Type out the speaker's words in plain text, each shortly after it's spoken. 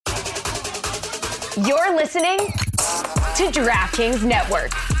You're listening to DraftKings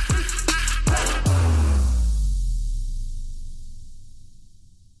Network.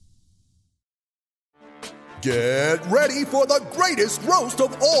 Get ready for the greatest roast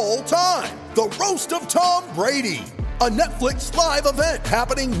of all time, the Roast of Tom Brady, a Netflix live event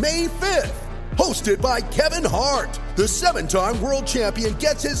happening May 5th. Hosted by Kevin Hart, the 7-time world champion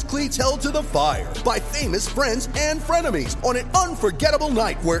gets his cleats held to the fire by famous friends and frenemies on an unforgettable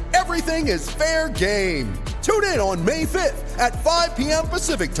night where everything is fair game. Tune in on May 5th at 5 p.m.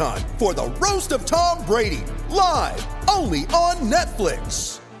 Pacific time for the Roast of Tom Brady, live only on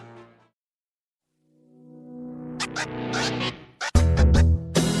Netflix.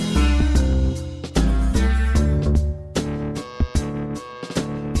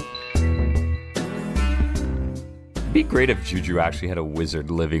 It'd be great if Juju actually had a wizard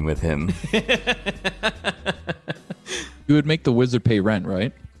living with him. You would make the wizard pay rent,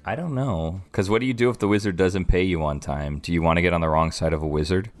 right? I don't know. Because what do you do if the wizard doesn't pay you on time? Do you want to get on the wrong side of a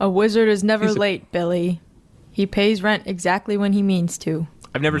wizard? A wizard is never late, Billy. He pays rent exactly when he means to.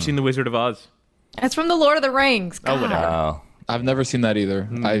 I've never seen The Wizard of Oz. It's from The Lord of the Rings. God. Oh, whatever. I've never seen that either.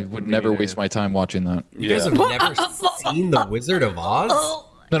 I would never waste my time watching that. You guys have never seen The Wizard of Oz?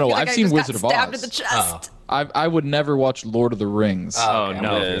 No, I've seen Wizard of Oz. Stabbed in the chest. I would never watch Lord of the Rings. Oh,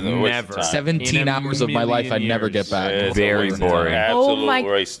 no. Never. 17 hours of my life I'd never get back. Yeah, very boring. Oh my-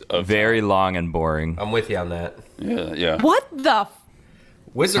 waste of Very long and boring. I'm with you on that. Yeah. What the?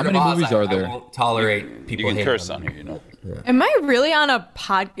 Wizard How many of Oz, movies are I there? won't tolerate people You can hating curse on on here, you know. Am I really on a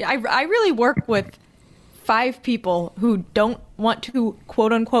pod? I really work with 5 people who don't want to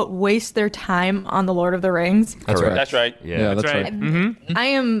quote unquote waste their time on the Lord of the Rings. That's right. That's right. Yeah, that's right. Mm-hmm. I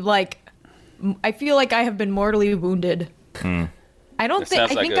am like, I feel like I have been mortally wounded. I don't think. I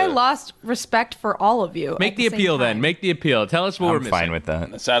sounds like think I a- lost respect for all of you. Make at the same appeal time. then. Make the appeal. Tell us what we're I'm missing. fine with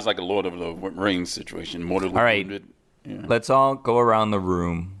that. It sounds like a Lord of the Rings situation. Mortally All right. wounded. Yeah. Let's all go around the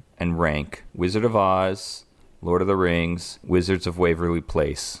room and rank Wizard of Oz, Lord of the Rings, Wizards of Waverly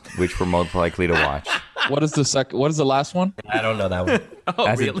Place, which we're most likely to watch. What is the second? What is the last one? I don't know that one. Oh,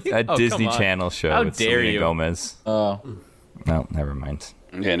 As really? a Oh, Disney come on. Channel show How with dare Selena you. Gomez. Oh, No, never mind.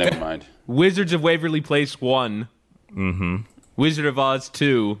 Yeah, never mind. Wizards of Waverly Place 1. Mm-hmm. Wizard of Oz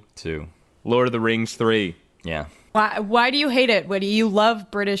 2. 2. Lord of the Rings 3. Yeah. Why do you hate it, Woody? You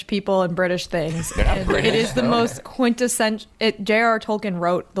love British people and British things. And it is the most quintessential. J.R.R. Tolkien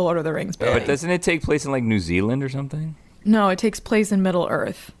wrote The Lord of the Rings. Billy. But doesn't it take place in like New Zealand or something? No, it takes place in Middle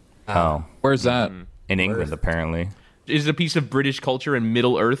Earth. Oh. where's that? In England, apparently. Is it a piece of British culture in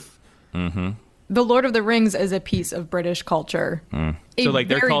Middle Earth? The Lord of the Rings is a piece of British culture. A So like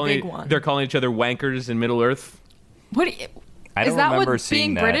very big one. they're calling each other wankers in Middle Earth? What do you, I is don't that remember what seeing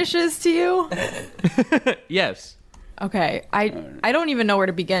being that. British is to you? Yes. Okay, I don't even know where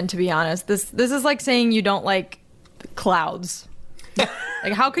to begin, to be honest. This is like saying you don't like clouds.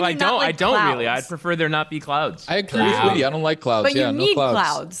 Like how can Well, you not like I don't clouds? really. I'd prefer there not be clouds. I agree with Woody. I don't like clouds. But yeah, you no need clouds.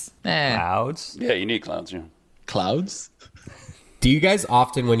 clouds. Clouds? Yeah, you need clowns, yeah. Clouds? Do you guys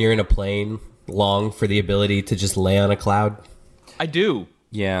often, when you're in a plane, long for the ability to just lay on a cloud? I do.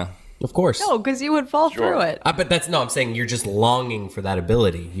 Yeah. Of course. No, because you would fall through it. But that's no. I'm saying you're just longing for that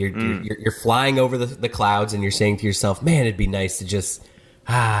ability. You're flying over the clouds, and you're saying to yourself, "Man, it'd be nice to just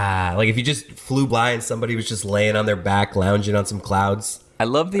like if you just flew by and somebody was just laying on their back, lounging on some clouds." I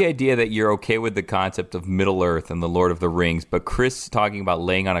love the idea that you're okay with the concept of Middle Earth and the Lord of the Rings, but Chris talking about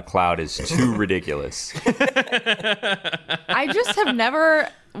laying on a cloud is too ridiculous. I just have never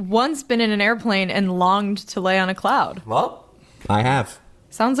once been in an airplane and longed to lay on a cloud. Well, I have.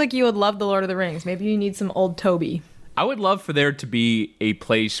 Sounds like you would love The Lord of the Rings. Maybe you need some old Toby. I would love for there to be a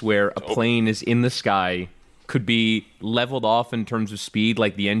place where a plane is in the sky, could be leveled off in terms of speed,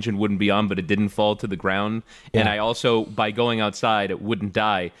 like the engine wouldn't be on, but it didn't fall to the ground. Yeah. And I also, by going outside, it wouldn't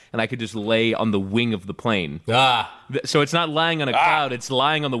die. And I could just lay on the wing of the plane. So it's not lying on a cloud, it's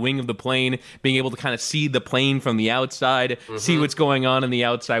lying on the wing of the plane, being able to kind of see the plane from the outside, see what's going on in the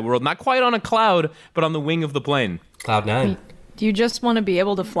outside world. Not quite on a cloud, but on the wing of the plane. Cloud 9. Do you just want to be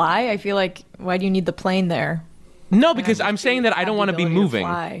able to fly? I feel like, why do you need the plane there? No, because I'm saying that I don't want to be ability to moving.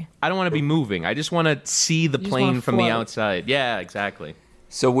 fly. I don't want to be moving. I just want to see the just plane wanna from the float. outside. Yeah, exactly.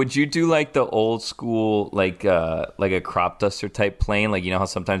 So would you do like the old school, like a crop duster type plane? Like, you know how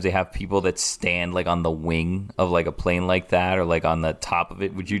sometimes they have people that stand like on the wing of like a plane like that or like on the top of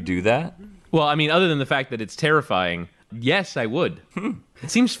it. Would you do that? Well, I mean, other than the fact that it's terrifying, yes, I would.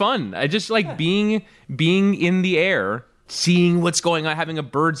 It seems fun. I just like being in the air, seeing what's going on, having a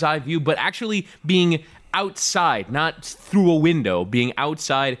bird's eye view, but actually being outside, not through a window, being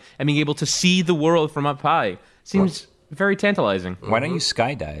outside and being able to see the world from up high. Seems very tantalizing. Why don't you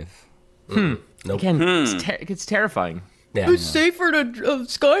skydive? Nope. Again, it's terrifying. Yeah. It's safer to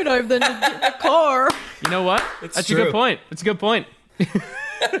skydive than to get in a car. You know what? That's a good point. That's a good point.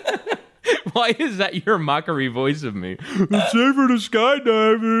 Why is that your mockery voice of me? It's safer to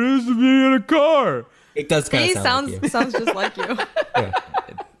skydive than it is to be in a car. It does kind He of sound like you. sounds just like you.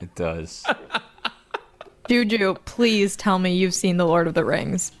 It does. Juju, please tell me you've seen The Lord of the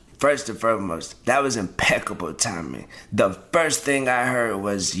Rings. First and foremost, that was impeccable timing. The first thing I heard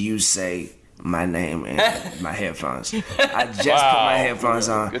was you say my name in my headphones. I just put my headphones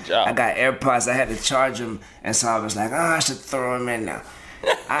on. Good job. I got AirPods. I had to charge them, and so I was like, I should throw them in now.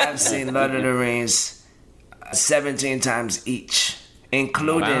 I have seen Lord of the Rings 17 times each,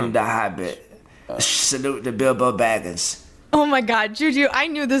 including The Hobbit. Salute to Bilbo Baggins. Oh my God, Juju, I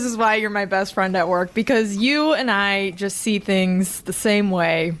knew this is why you're my best friend at work, because you and I just see things the same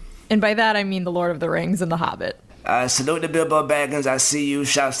way. And by that, I mean The Lord of the Rings and The Hobbit. Salute to Bilbo Baggins. I see you.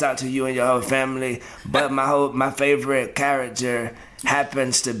 Shouts out to you and your whole family. But my favorite character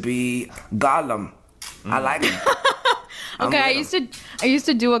happens to be Gollum. I like him. Okay, I used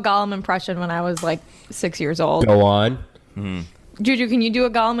to do a Gollum impression when I was like 6 years old. Go on. Juju, can you do a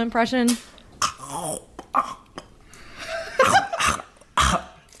Gollum impression?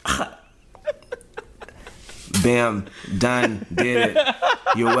 Bam. Done. Did it.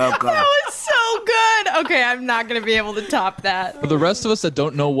 You're welcome. That was so good. Okay, I'm not gonna be able to top that. For the rest of us that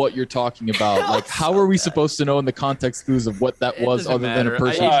don't know what you're talking about, like, how are we supposed to know in the context clues of what that was doesn't other than a matter.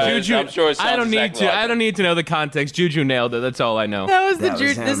 person? Juju, I'm sure it sounds I don't need exactly to. like I don't need to know the context. Juju nailed it. That's all I know. That was That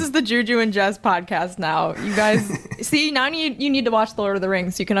was him. This is the Juju and Jess podcast now. You guys see, now you need to watch The Lord of the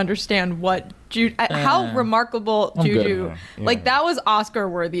Rings so you can understand what how remarkable I'm good. Juju. Like, that was Oscar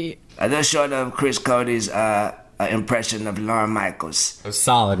worthy. I just showed up Chris Cody's impression of Lorne Michaels. It was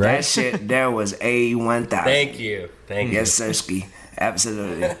solid, right? That shit there was A1000. Thank you. Yes, Sirski.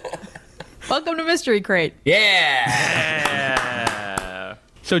 Absolutely. Welcome to Mystery Crate. Yeah.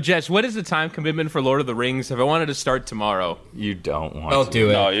 So, Jess, what is the time commitment for Lord of the Rings? If I wanted to start tomorrow, You don't want Don't to. do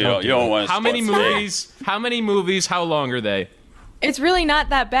it. No, you don't want to. how many movies? How many movies? How long are they? It's really not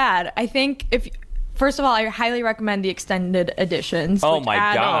that bad. I think first of all, I highly recommend the extended editions. Oh which my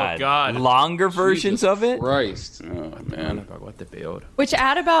add- God. Oh, God. Longer versions of it? Christ. Oh, man. What the build? Which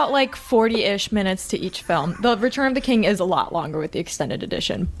add about like 40-ish minutes to each film. The Return of the King is a lot longer with the extended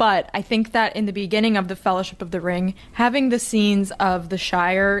edition, but I think that in the beginning of the Fellowship of the Ring, having the scenes of the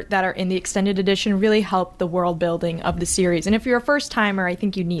Shire that are in the extended edition really help the world building of the series. And if you're a first timer, I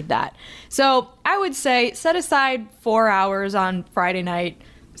think you need that. So I would say set aside 4 hours on Friday night,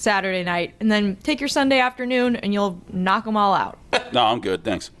 Saturday night, and then take your Sunday afternoon and you'll knock them all out. No, I'm good.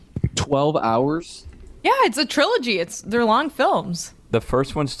 Thanks. 12 hours? Yeah, it's a trilogy. They're long films. The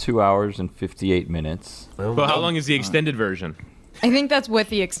first one's 2 hours and 58 minutes. Well, how long is the extended version? I think that's with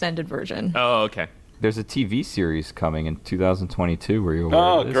the extended version. Oh, okay. There's a TV series coming in 2022. Were you aware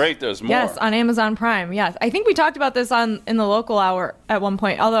Oh, of this? great. There's more. Yes, on Amazon Prime. Yes, I think we talked about this in the local hour at one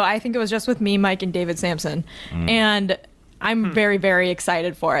point. Although I think it was just with me, Mike, and David Sampson, and I'm very, very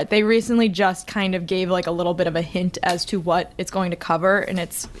excited for it. They recently just kind of gave like a little bit of a hint as to what it's going to cover, and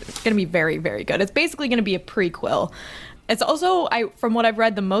it's going to be very, very good. It's basically going to be a prequel. It's also, from what I've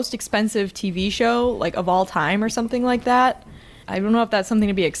read, the most expensive TV show like of all time or something like that. I don't know if that's something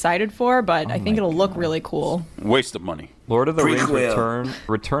to be excited for, but I think it'll look really cool. Waste of money. Lord of the Rings Prequel.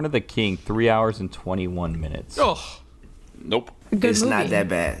 Return of the King, 3 hours and 21 minutes. Oh, Nope. Good It's movie. not that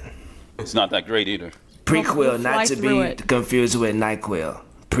bad. It's not that great either. Prequel, We'll not fly to through be it. confused with NyQuil.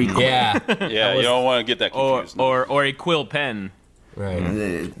 Prequel. Yeah. Yeah, you don't want to get that confused. no. or a quill pen. Right.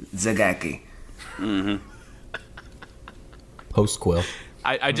 Zagaki. Post quill.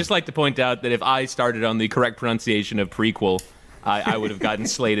 I just like to point out that if I started on the correct pronunciation of prequel, I would have gotten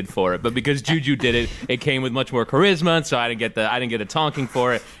slated for it. But because Juju did it, it came with much more charisma, and so I didn't get a tonking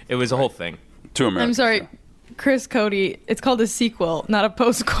for it. It was a whole thing. Too American. I'm sorry, Chris Cody. It's called a sequel, not a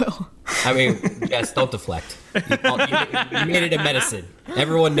postquel. I mean, yes, don't deflect. You made it a medicine.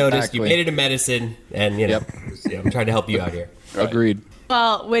 Everyone noticed you Exactly. made it a medicine, and I'm trying to help you out here. Agreed.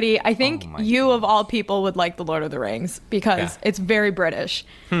 Well, Whitty, I think you of all people would like The Lord of the Rings because Yeah. it's very British.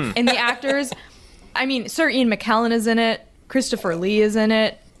 And the actors, I mean, Sir Ian McKellen is in it. Christopher Lee is in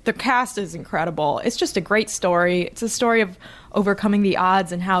it. The cast is incredible. It's just a great story. It's a story of overcoming the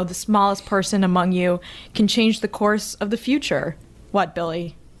odds and how the smallest person among you can change the course of the future. What,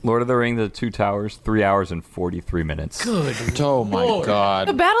 Billy? Lord of the Rings, The Two Towers, 3 hours and 43 minutes. Oh my The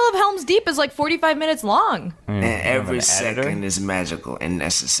God. Battle of Helm's Deep is like 45 minutes long. And every an editor? second is magical and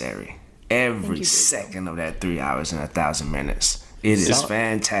necessary. Every second of that 3 hours and 1,000 minutes. It is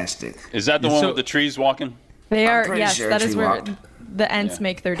fantastic. Is that the one with the trees walking? They are, pretty yes, sure that is she where walked. the Ents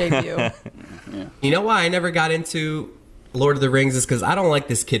make their debut. Yeah. You know why I never got into Lord of the Rings is because I don't like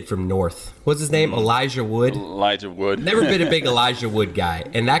this kid from North. What's his name? Elijah Wood. Elijah Wood. Never been a big Elijah Wood guy,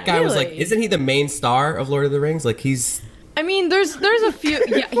 and that guy was like, Really? isn't he the main star of Lord of the Rings? Like he's. I mean, there's a few.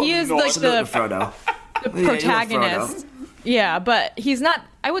 Yeah, he is like the Frodo. protagonist. Yeah, but he's not.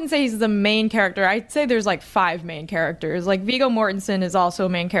 I wouldn't say he's the main character. I'd say there's like 5 main characters. Like Viggo Mortensen is also a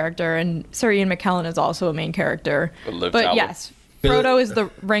main character, and Sir Ian McKellen is also a main character. But yes, Frodo is the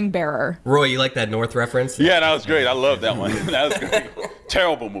ring bearer. Roy, you like that North reference? Yeah, that was great. I love that one. That was great.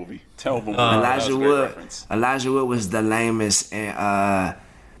 Terrible movie. Terrible movie. Elijah Wood was the lamest in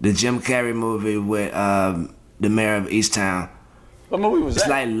the Jim Carrey movie with the mayor of Easttown. What movie was that? It's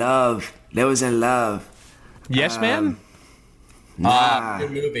like Love. They was in Love. Yes, Man? Nah.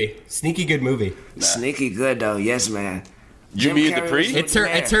 Good movie. Sneaky good movie. Sneaky good though. Yes, man. You mean Dupree?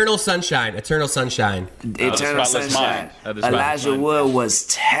 Eternal Sunshine. Eternal Sunshine. Eternal Sunshine. Elijah Wood was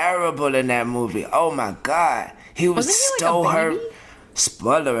terrible in that movie. Oh my God. He stole her.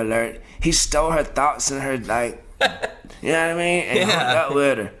 Spoiler alert. He stole her thoughts and her like. You know what I mean? And hooked up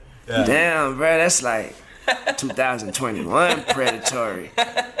with her. Yeah. Damn, bro. That's like 2021 predatory.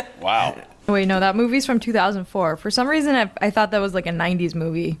 Wow. Wait, no, that movie's from 2004. For some reason, I thought that was like a 90s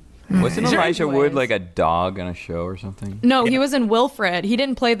movie. Wasn't Elijah Wood like a dog on a show or something? No, he was in Wilfred. He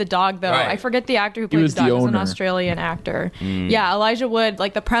didn't play the dog, though. Right. I forget the actor who played the dog. He was an Australian actor. Yeah, Elijah Wood,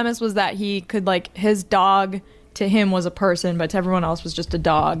 like the premise was that he could, like, his dog to him was a person, but to everyone else was just a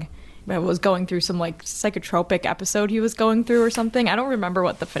dog. It was going through some, like, psychotropic episode he was going through or something. I don't remember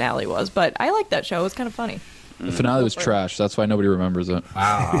what the finale was, but I liked that show. It was kind of funny. The finale was trash. That's why nobody remembers it.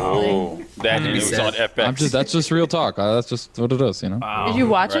 Wow. Oh, that was on FX. That's just real talk. That's just what it is, you know? Wow. Did you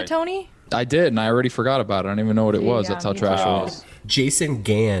watch it, Tony? I did, and I already forgot about it. I don't even know what it was. Yeah, That's how me trash too. it was. Jason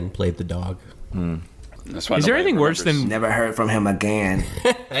Gann played the dog. That's why Is there anything worse than... Never heard from him again.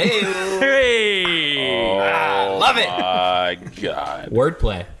 Hey! Love it. My God.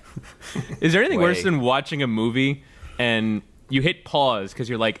 Wordplay. Is there anything worse than watching a movie and you hit pause because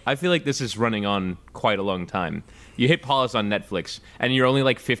you're like, I feel like this is running on quite a long time. You hit pause on Netflix and you're only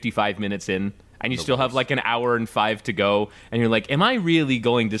like 55 minutes in and you still have like an hour and 5 to go and you're like, am I really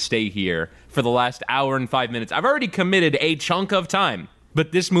going to stay here for the last hour and 5 minutes? I've already committed a chunk of time,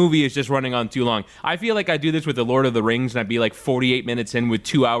 but this movie is just running on too long. I feel like I do this with The Lord of the Rings and I'd be like 48 minutes in with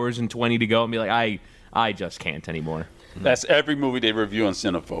 2 hours and 20 to go and be like, I just can't anymore. That's every movie they review on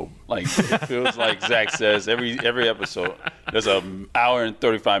Cinephobe. Like, it feels like Zach says every episode. There's an hour and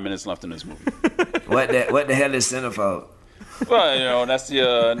 35 minutes left in this movie. What the hell is Cinephobe? Well, you know, that's the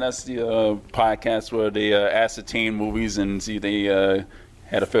podcast where they ascertain movies and see they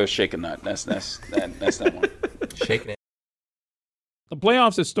had a fair shake or not. That's that one. Shaking it. The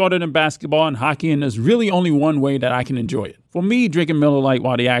playoffs have started in basketball and hockey, and there's really only one way that I can enjoy it. For me, drinking Miller Lite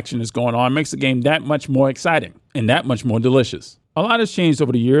while the action is going on makes the game that much more exciting and that much more delicious. A lot has changed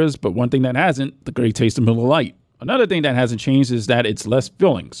over the years, but one thing that hasn't, the great taste of Miller Lite. Another thing that hasn't changed is that it's less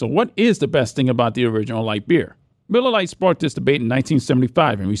filling. So what is the best thing about the original light beer? Miller Lite sparked this debate in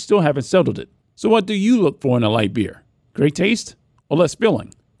 1975, and we still haven't settled it. So what do you look for in a light beer? Great taste or less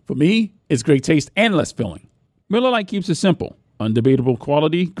filling? For me, it's great taste and less filling. Miller Lite keeps it simple. Undebatable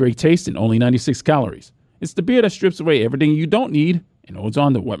quality, great taste, and only 96 calories. It's the beer that strips away everything you don't need and holds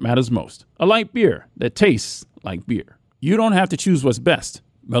on to what matters most. A light beer that tastes like beer. You don't have to choose what's best.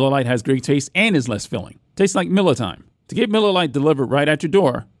 Miller Lite has great taste and is less filling. Tastes like Miller time. To get Miller Lite delivered right at your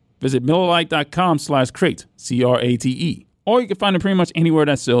door, visit MillerLite.com/crate, CRATE. Or you can find it pretty much anywhere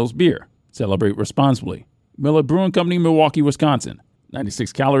that sells beer. Celebrate responsibly. Miller Brewing Company, Milwaukee, Wisconsin.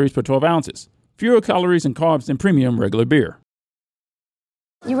 96 calories per 12 ounces. Fewer calories and carbs than premium regular beer.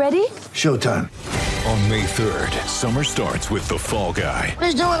 You ready? Showtime. On May 3rd, summer starts with The Fall Guy.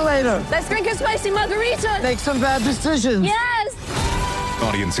 Let's do it later. Let's drink a spicy margarita. Make some bad decisions. Yes.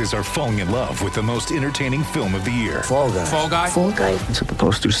 Audiences are falling in love with the most entertaining film of the year. Fall Guy. Fall Guy? Fall Guy. That's what the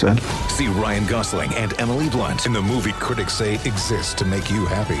poster said. See Ryan Gosling and Emily Blunt in the movie critics say exists to make you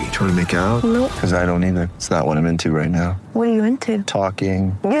happy. Trying to make it out? Nope. Because I don't either. It's not what I'm into right now. What are you into?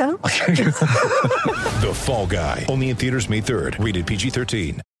 Talking. Yeah. The Fall Guy. Only in theaters May 3rd. Rated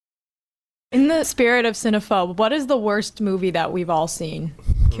PG-13. In the spirit of Cinephobe, what is the worst movie that we've all seen?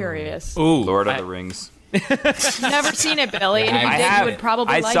 Curious. Ooh, Lord of the Rings. Never seen it, Billy. And if you did, you would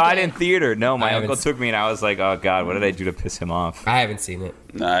probably like it. I saw it in theater. No, my uncle took me, and I was like, "Oh God, what did I do to piss him off?" I haven't seen it.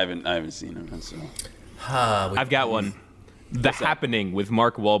 No, I haven't seen it. So. I've got one. The Happening with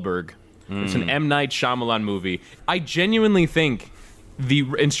Mark Wahlberg. It's an M. Night Shyamalan movie. I genuinely think the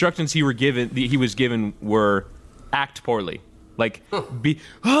instructions he was given were act poorly. Like,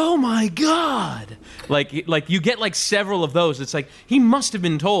 oh my God! Like you get like several of those. It's like he must have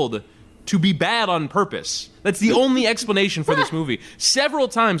been told to be bad on purpose. That's the only explanation for this movie. Several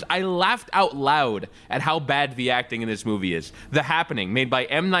times I laughed out loud at how bad the acting in this movie is. The Happening, made by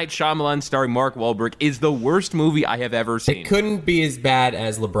M. Night Shyamalan starring Mark Wahlberg, is the worst movie I have ever seen. It couldn't be as bad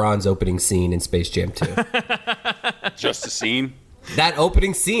as LeBron's opening scene in Space Jam 2. Just a scene? That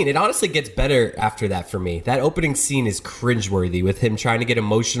opening scene, it honestly gets better after that for me. That opening scene is cringeworthy with him trying to get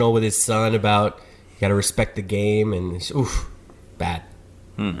emotional with his son about you got to respect the game, and it's, bad.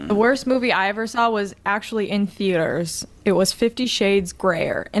 The worst movie I ever saw was actually in theaters. It was 50 Shades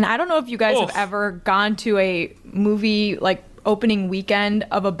Grayer. And I don't know if you guys have ever gone to a movie like opening weekend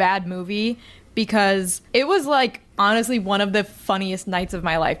of a bad movie, because it was like honestly one of the funniest nights of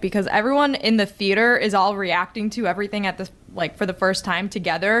my life, because everyone in the theater is all reacting to everything at the like for the first time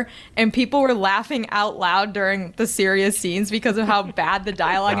together, and people were laughing out loud during the serious scenes because of how bad the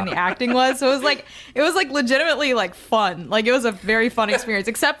dialogue and the acting was. So it was like legitimately like fun. Like it was a very fun experience,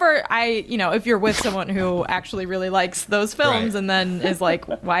 except for if you're with someone who actually really likes those films, and then is like,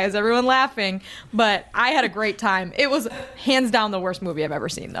 why is everyone laughing? But I had a great time. It was hands down the worst movie I've ever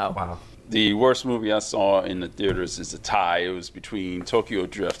seen, though. Wow. The worst movie I saw in the theaters is a tie. It was between Tokyo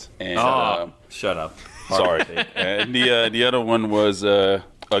Drift and... shut up. Sorry. And the other one was A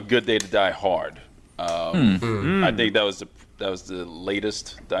Good Day to Die Hard. I think that was the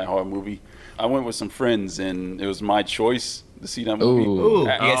latest Die Hard movie. I went with some friends, and it was my choice to see that movie. Ooh. You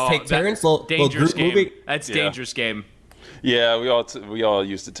guys take turns? Dangerous game. Movie? That's dangerous game. Yeah, we all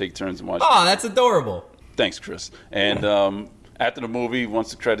used to take turns and watch. Oh, that's adorable. Thanks, Chris. And after the movie, once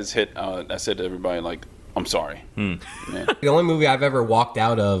the credits hit, I said to everybody, like, I'm sorry. Yeah. The only movie I've ever walked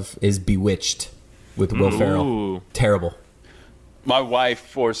out of is Bewitched with Will Ferrell. Terrible. My wife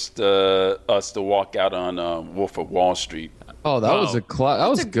forced us to walk out on Wolf of Wall Street. Oh, that was that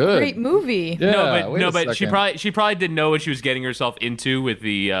was good. Great movie. Yeah, but she probably didn't know what she was getting herself into with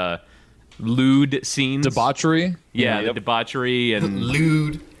the lewd scenes, debauchery. Yeah, the debauchery and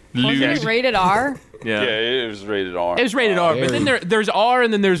lewd. Was it rated R? Yeah, it was rated R. It was rated R, but then there's R,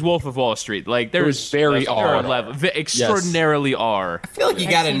 and then there's Wolf of Wall Street. Like there's very R level, extraordinarily R. I feel like you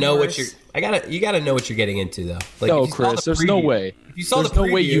gotta know what you're. You gotta know what you're getting into, though. Like, no, Chris, there's no way. If you saw there's the preview,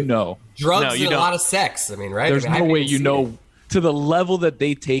 no way you know. Drugs and a lot of sex. I mean, right? There's no way you know. To the level that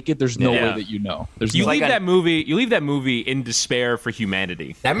they take it, there's no way that you know. You leave that movie in despair for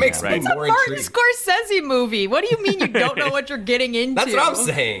humanity. That makes me more intrigued. It's a Martin Scorsese movie. What do you mean you don't know what you're getting into? That's what I'm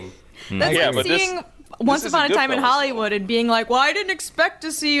saying. That's like seeing Once Upon a Time in Hollywood and being like, well, I didn't expect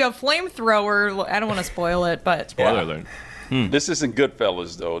to see a flamethrower. I don't want to spoil it, but... Spoiler alert. This isn't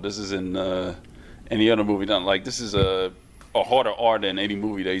Goodfellas, though. This isn't any other movie done. Like, this is a harder R than any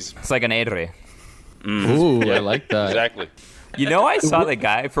movie that he's... It's like an R. Ooh, I like that. Exactly. You know, I saw the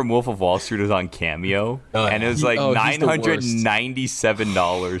guy from Wolf of Wall Street was on Cameo, and it was like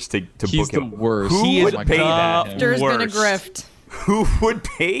 $997 to book him. He's the worst. Who would pay that? There's been a grift. Who would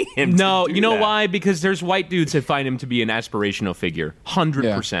pay him? No, to do you know that? why? Because there's white dudes that find him to be an aspirational figure,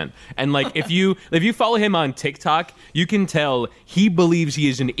 100%. And like, if you follow him on TikTok, you can tell he believes he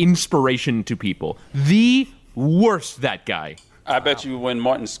is an inspiration to people. The worst, that guy. I bet you when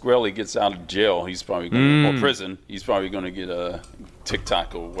Martin Shkreli gets out of jail, he's probably going to, or prison, he's probably going to get a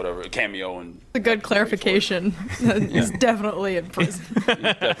TikTok or whatever, a Cameo. And a good clarification. He's definitely in prison.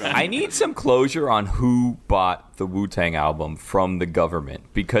 I need some closure on who bought the Wu-Tang album from the government,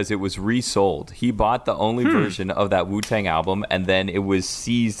 because it was resold. He bought the only version of that Wu-Tang album, and then it was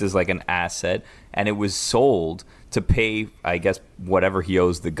seized as like an asset, and it was sold to pay, I guess, whatever he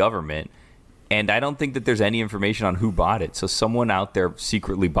owes the government. And I don't think that there's any information on who bought it. So someone out there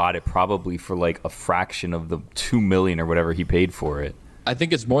secretly bought it, probably for like a fraction of the $2 million or whatever he paid for it. I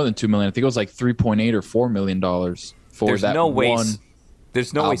think it's more than $2 million. I think it was like $3.8 or $4 million for there's that no way, one.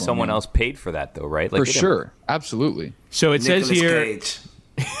 There's no way someone else paid for that, though, right? Like, for sure, absolutely. So it says here. Cage.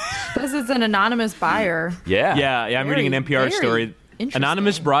 This is an anonymous buyer. Yeah. I'm reading an NPR story.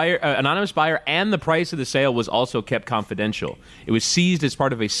 Anonymous buyer and the price of the sale was also kept confidential. It was seized as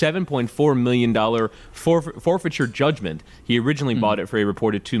part of a $7.4 million forfeiture judgment. He originally bought it for a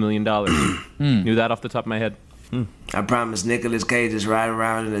reported $2 million. Knew that off the top of my head. I promise Nicolas Cage is riding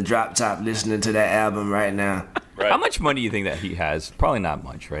around in a drop top listening to that album right now. Right. How much money do you think that he has? Probably not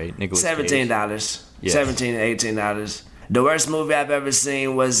much, right? Nicolas $17. Cage. Yeah. $17 to $18. The worst movie I've ever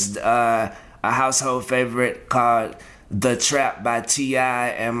seen was a household favorite called The Trap by T.I.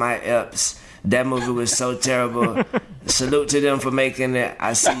 and Mike Epps. That movie was so terrible. Salute to them for making it.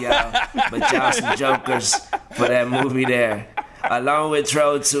 I see y'all. But y'all some jokers for that movie there. Along with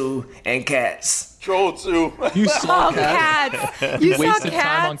Troll 2 and Cats. Troll 2. You saw Cats. You saw Wasted Cats?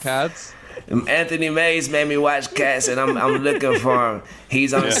 time on Cats? Anthony Mays made me watch Cats, and I'm looking for him.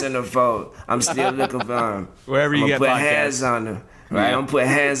 He's on the centerfold. I'm still looking for him. Wherever you I'm get put podcasts. hands on him. Right, I'm putting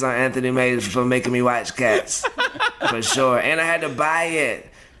hands on Anthony Mays for making me watch Cats. For sure. And I had to buy it.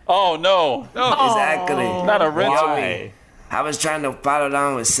 Oh, no. Exactly. Not a rental. Why? I was trying to follow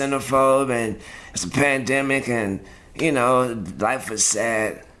down with Cinephobe, and it's a pandemic, and, you know, life was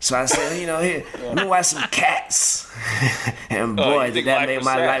sad. So I said, you know, here, let me watch some Cats. And boy, did that make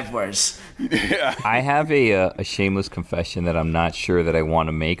my life worse. I have a shameless confession that I'm not sure that I want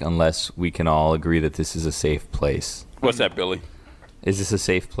to make unless we can all agree that this is a safe place. What's that, Billy? Is this a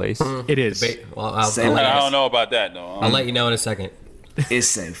safe place? It is. Well, I don't know about that, though. I'll let you know in a second. It's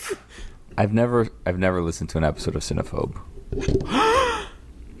safe. I've never listened to an episode of Cinephobe.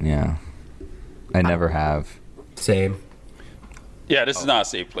 Yeah, I never have. Same. Yeah, this is not a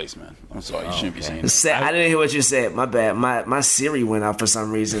safe place, man. I'm sorry, you shouldn't be saying that. I didn't hear what you said. My bad. My Siri went out for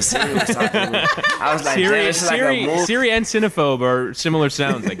some reason. Siri was talking to me. I was like, damn, it's like a movie. Siri and Cinephobe are similar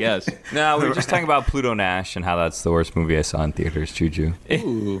sounds, I guess. No, we were just talking about Pluto Nash and how that's the worst movie I saw in theaters, Juju.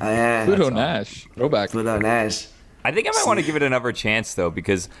 Ooh, yeah. Pluto Nash. Throwback. Pluto Nash. I think I might want to give it another chance, though,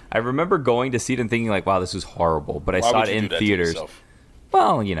 because I remember going to see it and thinking, like, wow, this was horrible. But I Why saw would it you in do that to theaters. yourself?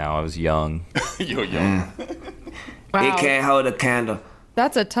 Well, you know, I was young. You were young. Wow. It can't hold a candle.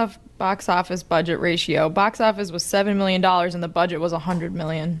 That's a tough box office budget ratio. Box office was $7 million and the budget was $100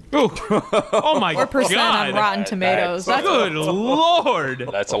 million. Oh my 4% God. on Rotten Tomatoes. That's Good Lord.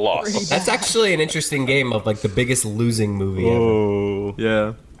 That's a loss. That's actually an interesting game of like the biggest losing movie ever.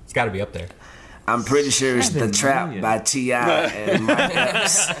 Yeah. It's got to be up there. I'm pretty sure it's The Trap by T.I. and Mike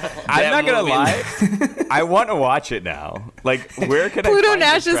Epps. I'm not going to lie. I want to watch it now. Like, where can I Pluto find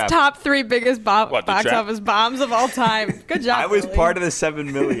Nash's The Trap? top 3 biggest What, The box Trap? office bombs of all time. Good job. I was Billy. part of the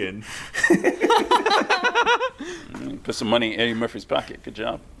 7 million. Put some money in Eddie Murphy's pocket. Good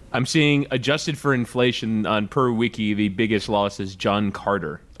job. I'm seeing adjusted for inflation on Per Wiki, the biggest loss is John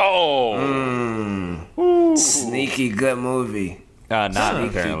Carter. Oh. Sneaky good movie. Not Sneaky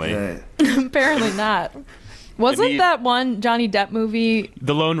apparently. good. Apparently not. Wasn't that one Johnny Depp movie?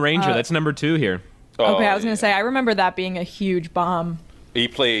 The Lone Ranger, that's number 2 here. Okay, I was going to say, I remember that being a huge bomb. He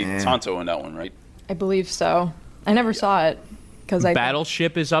played Tonto in that one, right? I believe so. I never saw it.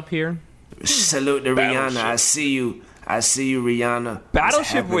 Battleship is up here. Salute to Rihanna. I see you. I see you, Rihanna.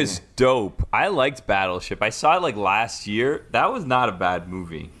 Battleship was dope. I liked Battleship. I saw it like last year. That was not a bad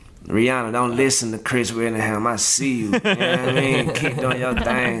movie. Rihanna, don't listen to Chris Whittingham. I see you. You know what I mean? Keep doing your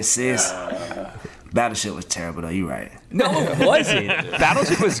thing, sis. Battleship was terrible, though. You right. No, it wasn't.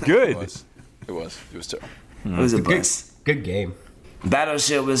 Battleship was good. It was terrible. It was a bust. Good game.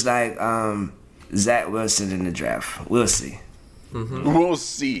 Battleship was like Zach Wilson in the draft. We'll see. Mm-hmm. We'll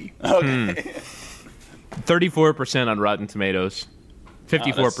see. Okay. 34% on Rotten Tomatoes.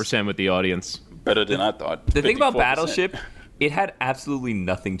 54% with the audience. Better than I thought. The thing about 54%. Battleship, it had absolutely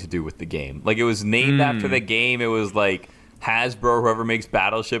nothing to do with the game. Like, it was named after the game. It was like Hasbro, whoever makes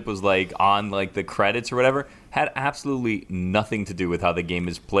Battleship, was like on like the credits or whatever. Had absolutely nothing to do with how the game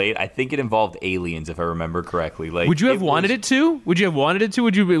is played. I think it involved aliens, if I remember correctly. Like, would you have wanted it to? Would you have wanted it to?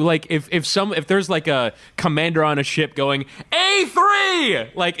 Would you be like if there's like a commander on a ship going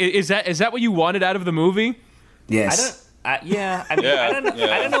A3? Like, is that what you wanted out of the movie? Yes. I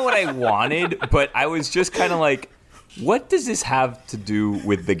don't know what I wanted, but I was just kind of like, what does this have to do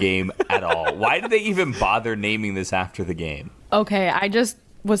with the game at all? Why did they even bother naming this after the game? Okay, I just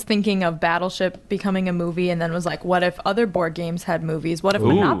was thinking of Battleship becoming a movie and then was like, what if other board games had movies? What if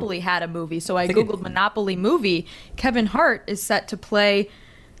Monopoly had a movie? So I Googled Monopoly movie. Kevin Hart is set to play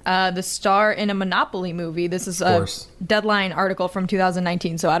the star in a Monopoly movie. This is a Deadline article from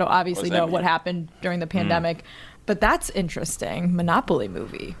 2019, so I don't obviously know what happened during the pandemic. But that's interesting. Monopoly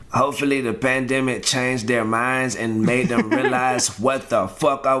movie. Hopefully the pandemic changed their minds and made them realize what the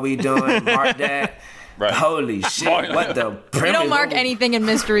fuck are we doing? Mark that. Right. Holy shit. What the premise? We don't mark anything in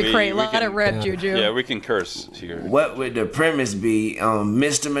Mystery Crate. Let it rip, Juju. Yeah, we can curse here. What would the premise be on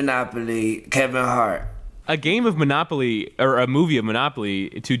Mr. Monopoly, Kevin Hart? A game of Monopoly, or a movie of Monopoly,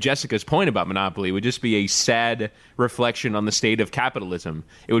 to Jessica's point about Monopoly, would just be a sad reflection on the state of capitalism.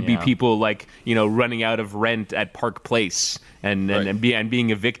 It would be people like, running out of rent at Park Place and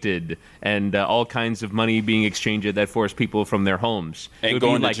being evicted, and all kinds of money being exchanged that force people from their homes. And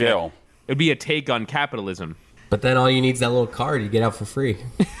going to jail. It would be a take on capitalism. But then all you need is that little card you get out for free.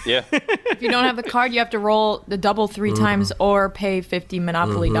 Yeah. If you don't have the card, you have to roll the double 3 times or pay $50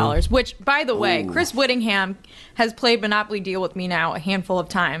 Monopoly dollars. Which, by the way, Chris Whittingham has played Monopoly Deal with me now a handful of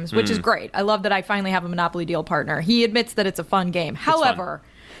times, which is great. I love that I finally have a Monopoly Deal partner. He admits that it's a fun game. However,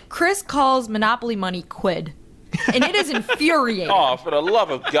 Chris calls Monopoly money quid. And it is infuriating. Oh, for the love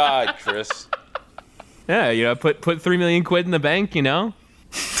of God, Chris. Yeah, put 3 million quid in the bank, Monopoly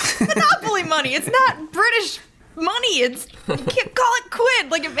money. It's not British money. You can't call it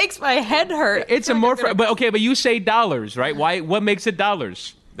quid. Like, it makes my head hurt. It's a more, but you say dollars, right? Why? What makes it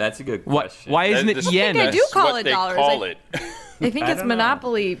dollars? That's a good question. Why isn't it yen? I do call it they dollars. Call it. I think it's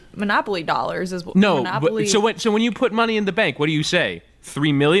Monopoly dollars is what. No, Monopoly. so when you put money in the bank, what do you say?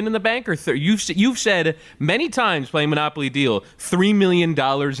 3 million in the bank, or you've said many times playing Monopoly Deal, $3 million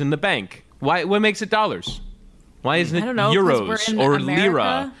in the bank. Why? What makes it dollars? Why isn't it euros or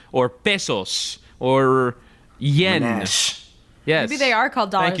lira or pesos or yen? Monash. Yes. Maybe they are called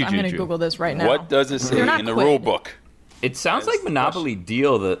dollars. Thank you, I'm going to Juju. Google this right now. What does it say in the rule book? It sounds like Monopoly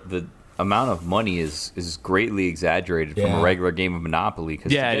Deal. The amount of money is greatly exaggerated from a regular game of Monopoly.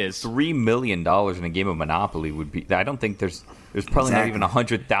 Cause it is. $3 million in a game of Monopoly would be. I don't think there's probably not even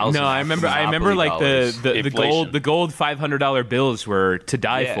 100,000. No, I remember like the gold $500 bills were to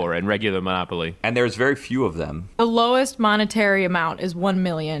die for in regular Monopoly, and there's very few of them. The lowest monetary amount is 1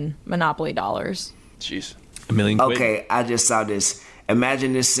 million Monopoly dollars. Jeez, $1 million quid. Okay, I just saw this.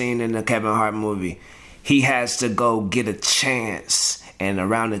 Imagine this scene in the Kevin Hart movie. He has to go get a chance, and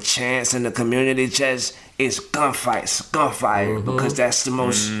around the chance in the community chest, it's gunfire, because that's the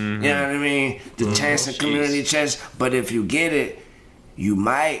most, you know what I mean? The chance in community chest. But if you get it, you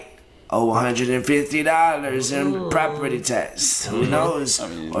might owe $150 in property tax. Who knows?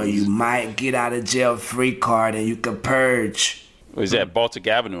 Or you might get out of jail free card and you can purge. Was that Baltic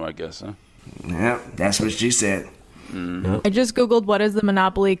Avenue, I guess, huh? Yeah, that's what she said. I just Googled what is the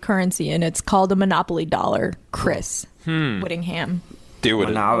Monopoly currency, and it's called a Monopoly dollar. Chris Whittingham. Deal with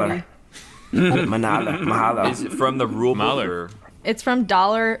Manala. Mahalo. Is it from the rule book? It's from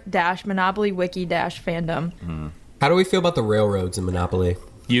 $Monopoly-Wiki-Fandom. How do we feel about the railroads in Monopoly?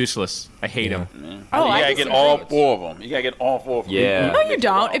 Useless. I hate them. You gotta get all 4 of them. You gotta get all 4 of them. Yeah. No, you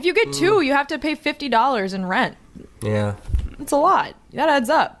don't. If you get 2, you have to pay $50 in rent. Yeah. That's a lot. That adds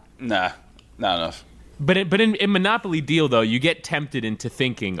up. Nah, not enough. But in Monopoly Deal, though, you get tempted into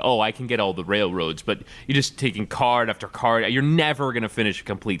thinking, oh, I can get all the railroads, but you're just taking card after card. You're never going to finish a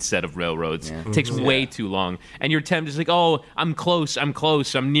complete set of railroads. It takes way too long. And you're tempted, it's like, oh, I'm close, I'm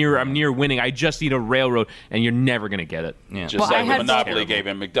near winning. I just need a railroad, and you're never going to get it. Yeah. Just like the Monopoly game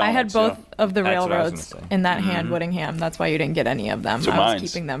in McDonald's. I had both of the That's what I was railroads gonna say. in that hand, Whittingham. That's why you didn't get any of them. So I was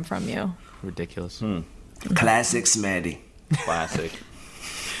mine's. keeping them from you. Ridiculous. Classic Smaddy. Classic.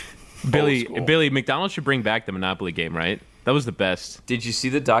 Billy, McDonald's should bring back the Monopoly game, right? That was the best. Did you see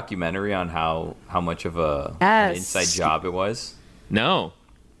the documentary on how much of an inside job it was? No.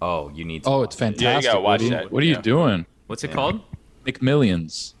 Oh, you need to. Oh, it's fantastic. Yeah, you gotta watch Woody. that. What are you doing? What's it called?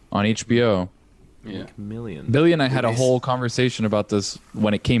 McMillions on HBO. Yeah. Million. Billy and I had a whole conversation about this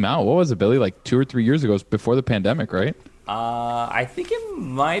when it came out. What was it, Billy? Like 2 or 3 years ago, before the pandemic, right? I think it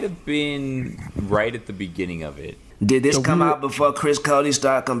might have been right at the beginning of it. Did this come out before Chris Cody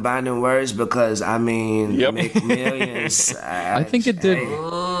started combining words? Because, I mean, Yep. McMillions. I think it did.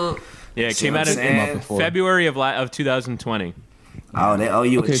 Yeah, it See came what out I'm in saying? February of 2020. Oh, they owe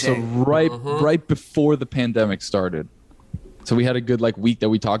you Okay, a so check. right before the pandemic started. So we had a good week that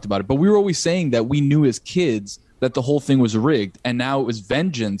we talked about it. But we were always saying that we knew as kids that the whole thing was rigged, and now it was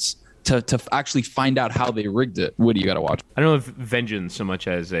vengeance to actually find out how they rigged it. Woody, you got to watch. I don't know if vengeance so much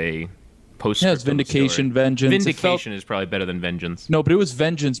as a post. Yeah, it's vindication, vengeance. It Vindication is probably better than vengeance. No, but it was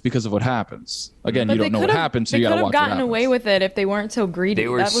vengeance because of what happens. Again, But you they don't know what could've- happens, so you got to They watch could what have gotten happens. away with it if they weren't so greedy. They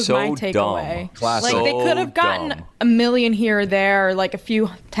were that was so my dumb. takeaway. Classic. Like, they could have gotten dumb. a million here or there, or like a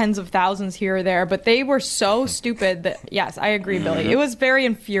few tens of thousands here or there, but they were so stupid that, yes, I agree, Billy. It was very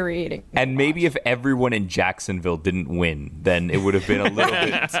infuriating. And maybe if everyone in Jacksonville didn't win, then it would have been a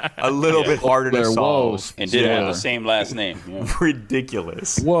little bit harder to Their solve. woes. And didn't have the same last name. You know?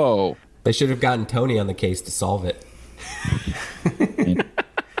 Ridiculous. Whoa. They should have gotten Tony on the case to solve it.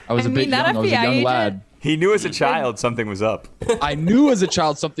 I was a bit that young. I was a FBI young agent- lad. He knew as a child something was up. I knew as a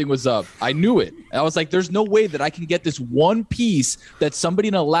child something was up. I knew it. I was like, there's no way that I can get this one piece that somebody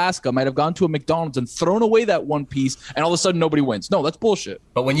in Alaska might have gone to a McDonald's and thrown away that one piece, and all of a sudden nobody wins. No, that's bullshit.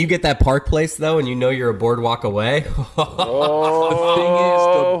 But when you get that Park Place, though, and you know you're a boardwalk away, The thing is, the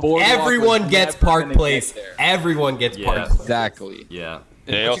boardwalk everyone was gets never Park gonna Place. get there. Everyone gets Park Place. Exactly. Yeah.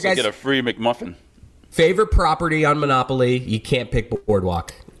 They But also you guys- get a free McMuffin. Favorite property on Monopoly, you can't pick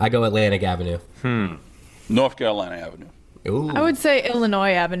Boardwalk. I go Atlantic Avenue. North Carolina Avenue. Ooh. I would say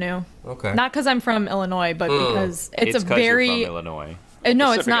Illinois Avenue. Okay. Not because I'm from Illinois, but because it's a 'cause you're very. from Illinois.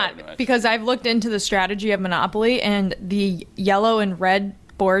 No, it's Pacific not. Avenue, right? Because I've looked into the strategy of Monopoly, and the yellow and red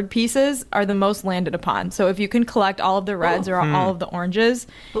board pieces are the most landed upon. So if you can collect all of the reds or all of the oranges,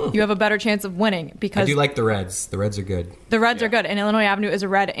 you have a better chance of winning, I because do like the reds. The reds are good. the reds are good, and Illinois Avenue is a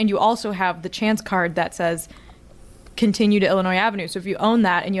red, and you also have the chance card that says continue to Illinois Avenue. So if you own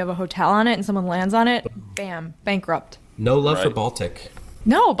that and you have a hotel on it and someone lands on it, bam, bankrupt. No love for Baltic.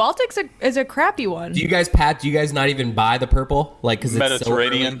 No, Baltic's is a crappy one. Do you guys do you guys not even buy the purple? Like, because it's so early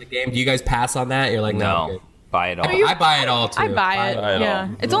Mediterranean? in the game. Do you guys pass on that? You're like, no, I'm good. Buy it all. I buy it all too. I buy it. Yeah,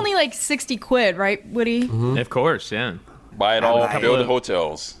 it's only like 60 quid, right, Woody? Of course, yeah. Buy it all. buy Build it.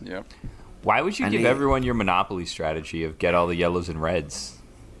 hotels. Yep. Why would you I give need- everyone your Monopoly strategy of get all the yellows and reds?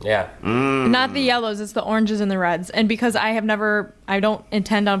 Yeah. Not the yellows, it's the oranges and the reds. And because I don't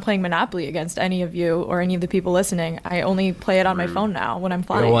intend on playing Monopoly against any of you or any of the people listening. I only play it on my phone now when I'm You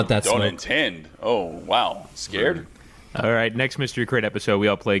flying. don't want that Don't smoke. intend. Oh wow. Scared? All right, next Mystery Crate episode, we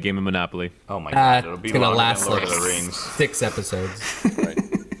all play a game of Monopoly. Oh my god, it'll be It's gonna longer than last Lord like of the Rings. 6 episodes.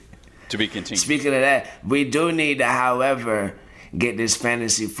 To be continued. Speaking of that, we do need to, however, get this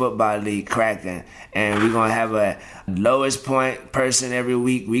fantasy football league cracking. And we're going to have a lowest point person every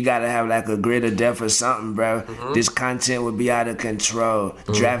week. We got to have like a grid of death or something, bro. This content would be out of control.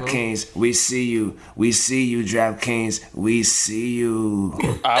 DraftKings, we see you. We see you, DraftKings. We see you.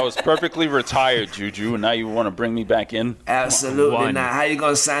 I was perfectly retired, Juju, and now you want to bring me back in? Absolutely One not. How you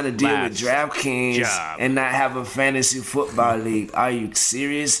going to sign a deal with last DraftKings job. and not have a fantasy football league? Are you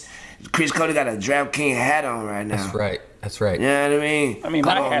serious? Chris Cody got a DraftKings hat on right now. That's right. That's right. You know what I mean? I mean,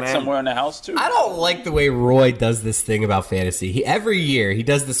 Come I on, had man. somewhere in the house too. I don't like the way Roy does this thing about fantasy. Every year he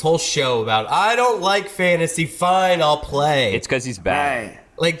does this whole show about I don't like fantasy. Fine, I'll play. It's because he's bad. Hey.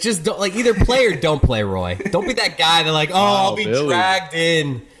 Like, just don't, like, either play or don't play, Roy. Don't be that guy that like, I'll be Billy. dragged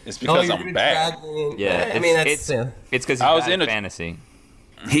in. It's because you're I'm gonna bad. drag me in. Yeah, I mean that's it's because he's I was bad in at a- fantasy.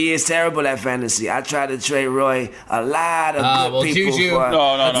 He is terrible at fantasy. I tried to trade Roy a lot of good well, people Juju- for.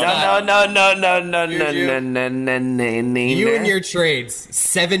 No. you and your trades.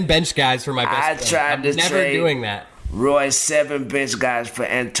 7 bench guys for my best I friend. tried I'm to never trade- doing that. Roy 7 bench guys for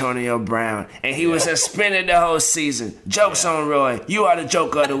Antonio Brown, and he was suspended the whole season. Jokes on Roy. You are the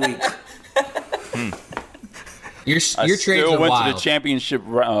joke of the week. Your I trades still are went wild. to the championship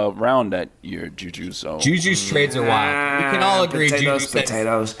round that year, Juju. So Juju's trades are wild. We can all agree. Potatoes, Juju says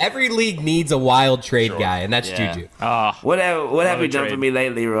potatoes. every league needs a wild trade guy, and that's Yeah. Juju. What have you done trade. for me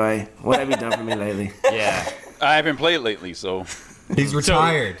lately, Roy? What have you done for me lately? Yeah. I haven't played lately, so He's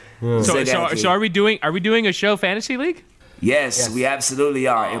retired. Say that, So kid. are we doing a show fantasy league? Yes, we absolutely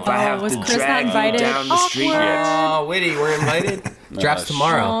are. If I have was to Chris drag not you invited? down the street, Oh, Witty, we're invited. Drafts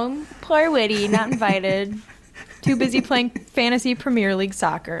tomorrow. Oh, poor Witty, not invited. Too busy playing fantasy Premier League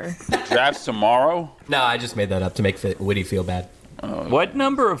soccer. drafts tomorrow. No, I just made that up to make Witty feel bad. What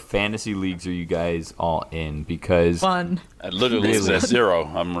number of fantasy leagues are you guys all in? Because Fun. I literally said 0.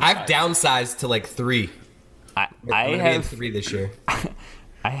 I've downsized to like 3. I I'm gonna be in have 3 this year.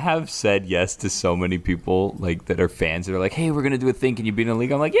 I have said yes to so many people like that are fans that are like, hey, we're gonna do a thing. Can you be in a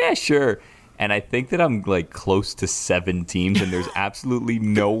league? I'm like, yeah, sure. And I think that I'm like close to 7 teams, and there's absolutely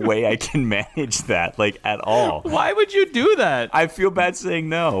no way I can manage that like at all. Why would you do that? I feel bad saying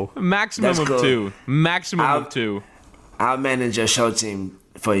no. Maximum That's of cool. 2. Maximum of 2. I'll manage your show team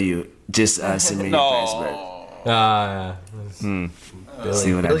for you. Just send me your password.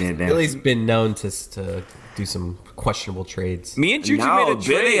 See what I did there? Billy's been known to do some questionable trades. Me and Juju No, made a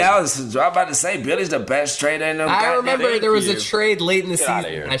Billy, trade. I was about to say Billy's the best trader in the I goddamn remember there was a year. trade late in the Get outta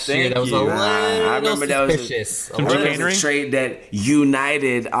season here. last year Thank that was a you. little I remember that was suspicious. There was chicanery? a trade that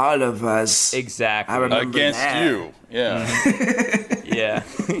united all of us. Exactly. I remember against that. you. Yeah. Yeah.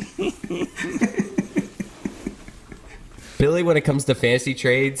 Billy, when it comes to fantasy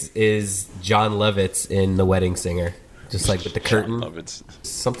trades, is John Lovitz in The Wedding Singer. Just like with the curtain. Love it.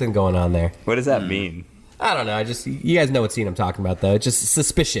 Something going on there. What does that mean? I don't know. You guys know what scene I'm talking about, though. It's just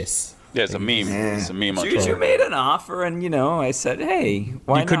suspicious. Yeah, it's a meme. It's a meme on Juju Twitter. made an offer, and I said, hey,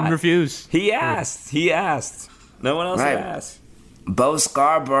 why You couldn't not? refuse. He asked. No one else Right. asked. Bo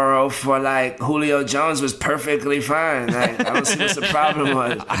Scarborough for like Julio Jones was perfectly fine. Like, I don't see what the problem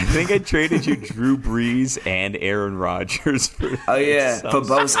was. I think I traded you Drew Brees and Aaron Rodgers for Oh yeah, some- for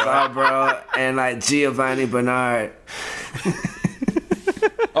Bo Scarborough and like Giovanni Bernard.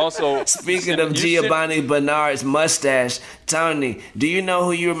 Also, Speaking of you sent- Giovanni Bernard's mustache, Tony, do you know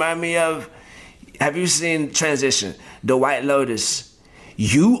who you remind me of? Have you seen Transition? The White Lotus.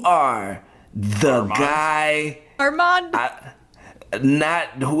 You are the guy. Armand. Not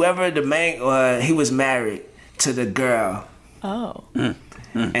whoever the man. He was married to the girl, Oh.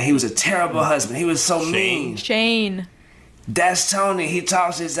 and he was a terrible husband. He was so mean. Shane. That's Tony. He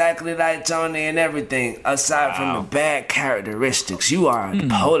talks exactly like Tony and everything, aside from the bad characteristics. You are the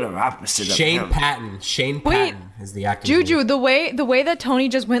polar opposite of Shane him. Patton. Shane Patton is the actor. Juju, the way that Tony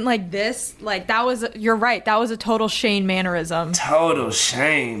just went like this, like that was, you're right, that was a total Shane mannerism. Total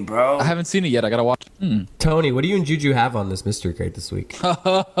Shane, bro. I haven't seen it yet. I gotta watch. Tony, what do you and Juju have on this mystery crate this week? I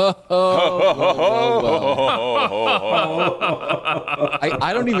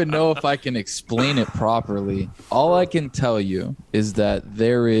don't even know if I can explain it properly. All I can tell you is that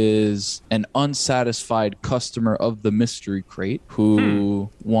there is an unsatisfied customer of the mystery crate who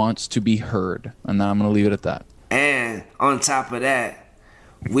wants to be heard. And then I'm going to leave it at that. And on top of that,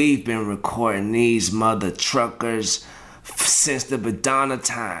 we've been recording these mother truckers since the Madonna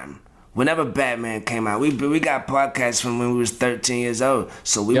time. Whenever Batman came out, we got podcasts from when we was 13 years old.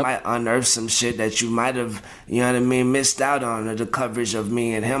 So we might unearth some shit that you might have, you know what I mean, missed out on the coverage of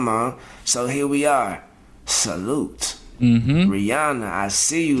me and him on. So here we are. Salute. Rihanna, I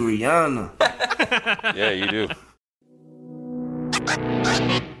see you, Rihanna. Yeah, you do.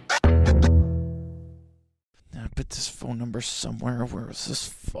 I put this phone number somewhere. Where is this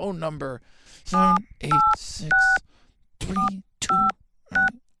phone number? 786329476.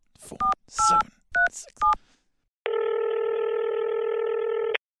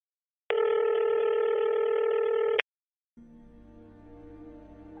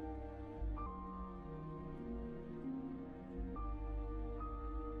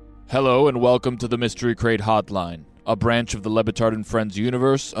 Hello and welcome to the Mystery Crate Hotline, a branch of the Le Batard and Friends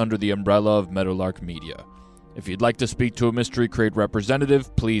universe under the umbrella of Meadowlark Media. If you'd like to speak to a Mystery Crate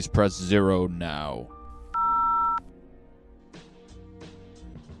representative, please press 0 now.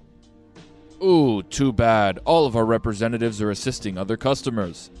 Ooh, too bad. All of our representatives are assisting other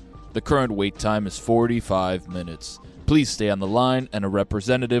customers. The current wait time is 45 minutes. Please stay on the line and a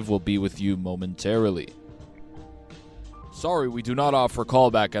representative will be with you momentarily. Sorry, we do not offer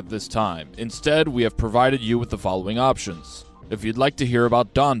callback at this time. Instead, we have provided you with the following options. If you'd like to hear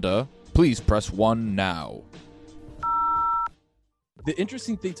about Donda, please press 1 now. The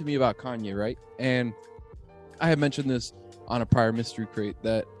interesting thing to me about Kanye, right? And I have mentioned this on a prior mystery crate,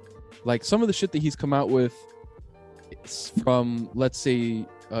 that like some of the shit that he's come out with from, let's say,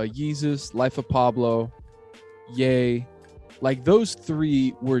 Yeezus, Life of Pablo, Ye, like those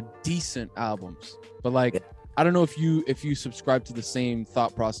three were decent albums. But like, I don't know if you subscribe to the same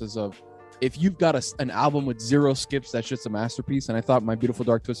thought process of, if you've got an album with 0 skips, that's just a masterpiece. And I thought My Beautiful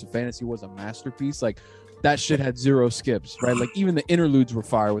Dark Twisted Fantasy was a masterpiece. Like that shit had 0 skips, right? Like even the interludes were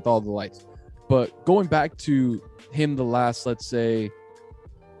fire with all the lights. But going back to him, the last, let's say,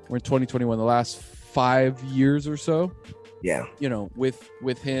 we're in 2021, the last 5 years or so. Yeah. You know, with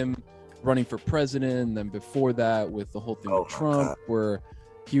him running for president, and then before that with the whole thing with Trump, where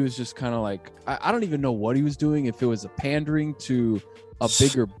he was just kind of like, I don't even know what he was doing, if it was a pandering to a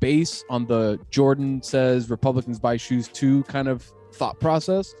bigger base on the Jordan says Republicans buy shoes too kind of thought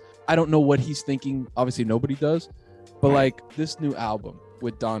process. I don't know what he's thinking. Obviously nobody does. But like this new album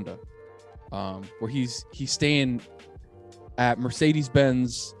with Donda, where he's staying at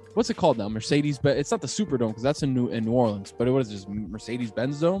Mercedes-Benz. What's it called now? Mercedes-Benz. It's not the Superdome because that's in New Orleans. But what is this?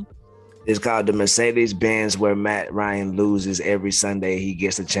 Mercedes-Benz Dome? It's called the Mercedes-Benz, where Matt Ryan loses every Sunday he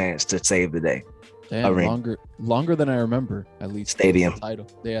gets a chance to save the day. Damn, longer than I remember, at least. Stadium. The title.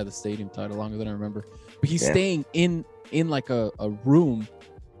 Yeah, the stadium title, longer than I remember. But he's staying in like a room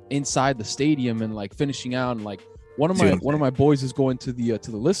inside the stadium and like finishing out, and like one of my boys is going to the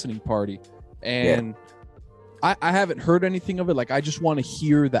listening party, and I haven't heard anything of it. Like I just want to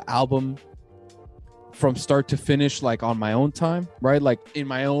hear the album from start to finish, like on my own time, right? Like in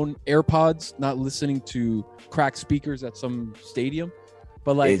my own AirPods, not listening to cracked speakers at some stadium.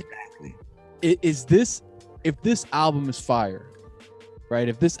 But like, if this album is fire, right?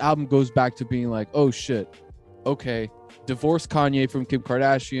 If this album goes back to being like, oh shit, okay, divorced Kanye from Kim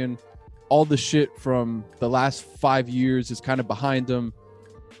Kardashian, all the shit from the last 5 years is kind of behind him.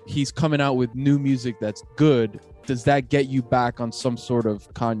 He's coming out with new music that's good. Does that get you back on some sort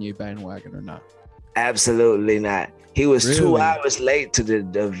of Kanye bandwagon or not? Absolutely not. He was 2 hours late to the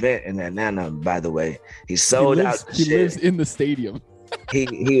event in Atlanta, by the way. He sold out the shit. He lives in the stadium.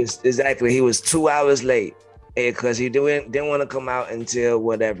 he was 2 hours late because he didn't want to come out until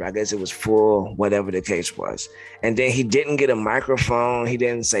whatever. I guess it was full, whatever the case was. And then he didn't get a microphone. He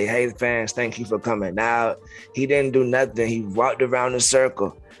didn't say, hey, fans, thank you for coming out. He didn't do nothing. He walked around the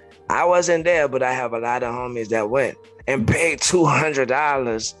circle. I wasn't there, but I have a lot of homies that went and paid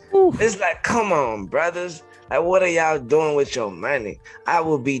 $200. It's like, come on, brothers. Like, what are y'all doing with your money? I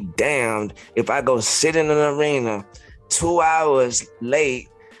will be damned if I go sit in an arena 2 hours late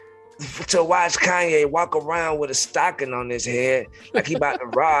to watch Kanye walk around with a stocking on his head like he about to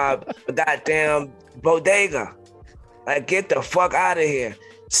rob a goddamn bodega. Like, get the fuck out of here.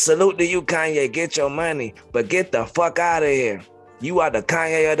 Salute to you, Kanye. Get your money, but get the fuck out of here. You are the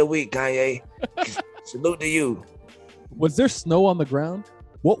Kanye of the week, Kanye. Salute to you. Was there snow on the ground?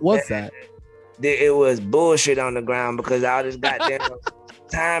 What was that? It was bullshit on the ground because all this goddamn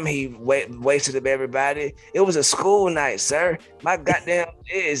time he wasted of everybody. It was a school night, sir. My goddamn,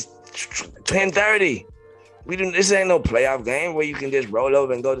 it is 10:30. This ain't no playoff game where you can just roll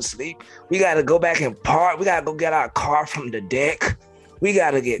over and go to sleep. We got to go back and park. We got to go get our car from the deck. We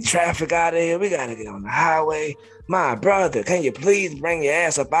got to get traffic out of here. We got to get on the highway. My brother, can you please bring your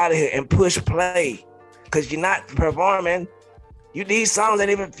ass up out of here and push play? Because you're not performing. These songs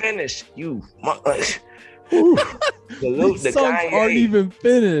ain't even finished. Salute These the songs Kanye. aren't even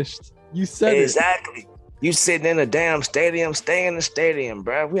finished. You said Exactly. You sitting in a damn stadium, stay in the stadium,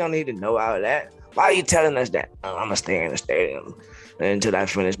 bro. We don't need to know all that. Why are you telling us that? Oh, I'm gonna stay in the stadium until I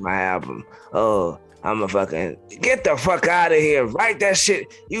finish my album. Oh, I'm a fucking get the fuck out of here. Write that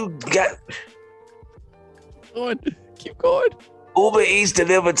shit. You got keep going. Uber Eats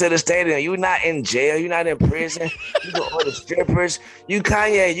delivered to the stadium. You not in jail. You not in prison. You can order strippers. You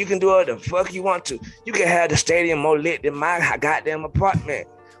Kanye. You can do what the fuck you want to. You can have the stadium more lit than my goddamn apartment.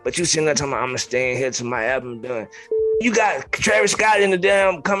 But you sitting there talking about I'm gonna stay in here till my album done. You got Travis Scott in the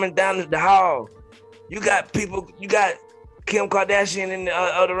damn coming down the hall. You got people. You got Kim Kardashian in the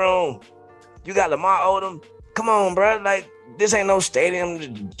other room. You got Lamar Odom. Come on, bro. Like this ain't no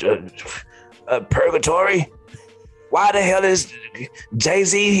stadium purgatory. Why the hell is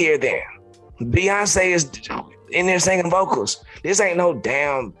Jay-Z here then? Beyonce is in there singing vocals. This ain't no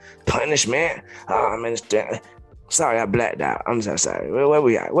damn punishment. Sorry, I blacked out. I'm so sorry. Where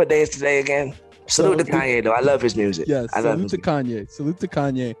we at? What day is today again? Salute to Kanye, though. I love his music. Yes, salute to Kanye. Salute to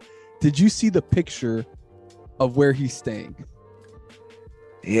Kanye. Did you see the picture of where he's staying?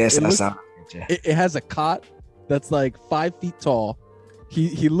 Yes, I saw it. It has a cot that's like 5 feet tall.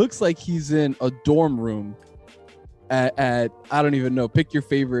 He looks like he's in a dorm room at I don't even know. Pick your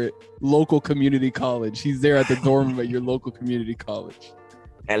favorite local community college. He's there at the dorm room at your local community college.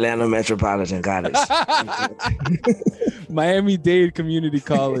 Atlanta Metropolitan College. Miami-Dade Community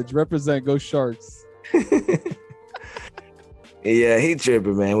College. Represent, go Sharks. Yeah, he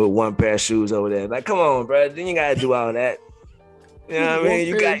tripping, man, with one pair of shoes over there. Like, come on, bro. Then you gotta do all that. You know what I mean?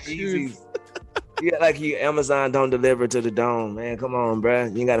 You got Yeezys. You got like you Amazon don't deliver to the dome, man. Come on, bro.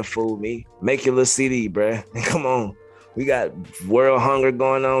 You ain't gotta fool me. Make your little CD, bro. Come on. We got world hunger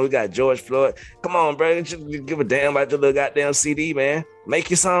going on. We got George Floyd. Come on, bro. Just give a damn about the little goddamn CD, man. Make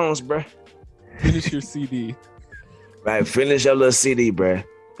your songs, bro. Finish your CD. Right, finish your little CD, bro,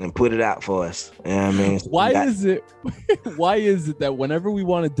 and put it out for us. You know what I mean? Why is it that whenever we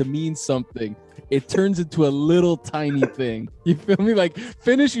want to demean something, it turns into a little tiny thing? You feel me? Like,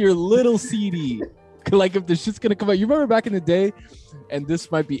 finish your little CD. Like, if the shit's gonna come out. You remember back in the day, and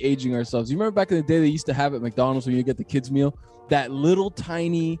this might be aging ourselves. You remember back in the day they used to have at McDonald's when you get the kids meal, that little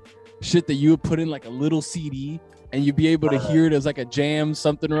tiny shit that you would put in like a little CD, and you'd be able to hear it as like a jam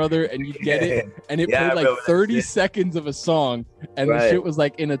something or other, and you'd get it, and it played like 30 seconds of a song, and the shit was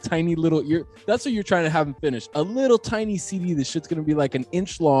like in a tiny little ear. That's what you're trying to have them finish. A little tiny CD. The shit's gonna be like an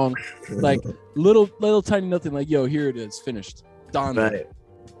inch long, like little tiny nothing. Like, yo, here it is, finished. Done. Right.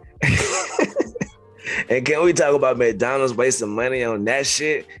 And can we talk about McDonald's wasting money on that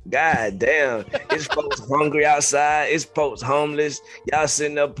shit? God damn. It's folks hungry outside. It's folks homeless. Y'all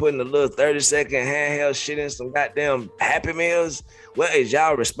sitting up putting a little 30-second handheld shit in some goddamn Happy Meals. What is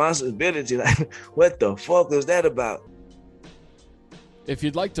y'all responsibility? Like, what the fuck is that about? If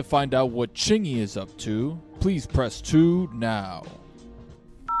you'd like to find out what Chingy is up to, please press 2 now.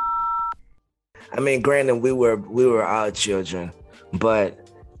 I mean, granted, we were all children, but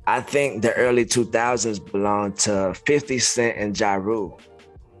I think the early 2000s belonged to 50 Cent and Ja Rule.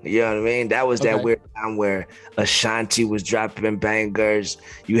 You know what I mean? That was that weird time where Ashanti was dropping bangers.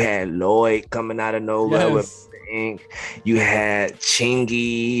 You had Lloyd coming out of nowhere with Ink. You had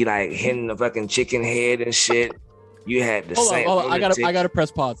Chingy like hitting the fucking chicken head and shit. You had the same. Hold on. I gotta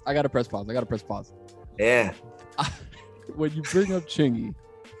press pause. Yeah. When you bring up Chingy,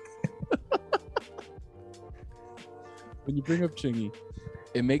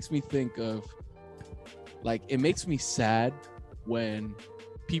 it makes me think of, like, it makes me sad when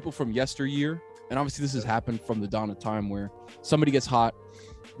people from yesteryear, and obviously this has happened from the dawn of time, where somebody gets hot,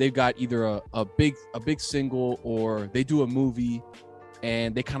 they've got either a big single or they do a movie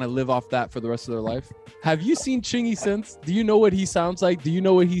and they kind of live off that for the rest of their life. Have you seen Chingy since? Do you know what he sounds like? Do you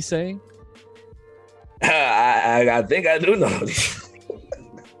know what he's saying? I think I do know.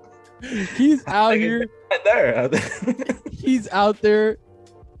 He's out here. Right there. He's out there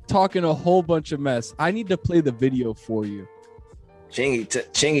talking a whole bunch of mess. I need to play the video for you.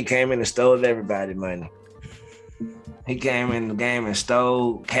 Chingy came in and stole everybody money. He came in the game and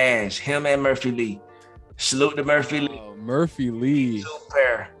stole cash. Him and Murphy Lee. Salute to Murphy Lee. Oh, Murphy Lee. 2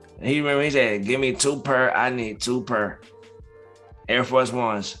 pair. He said, give me 2 per. I need 2 per. Air Force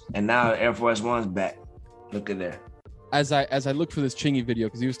Ones. And now Air Force One's back. Look at that. As I look for this Chingy video,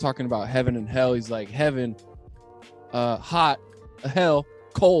 because he was talking about heaven and hell. He's like, heaven, hot, hell,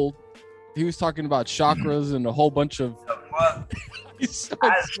 cold. He was talking about chakras and a whole bunch of.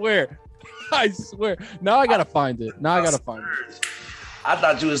 I swear. Now I gotta find it. I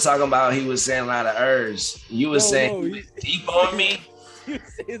thought you was talking about he was saying a lot of herbs. You was saying deep on me. He was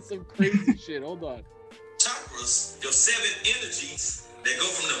saying some crazy shit. Hold on. Chakras, your 7 energies that go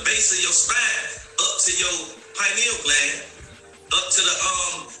from the base of your spine up to your pineal gland, up to the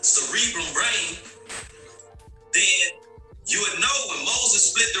cerebral brain. Then you would know when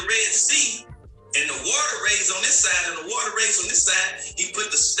Moses split the Red Sea and the water raised on this side and the water raised on this side, he put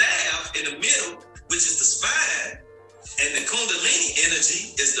the staff in the middle, which is the spine. And the Kundalini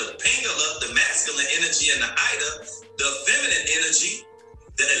energy is the Pingala, the masculine energy, and the Ida, the feminine energy,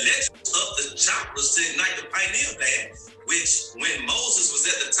 the electric up the chakras to ignite the pineal gland, which when Moses was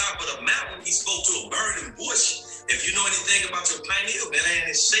at the top of the mountain, he spoke to a burning bush. If you know anything about your pineal gland,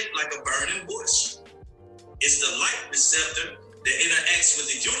 it's shaped like a burning bush. It's the light receptor that interacts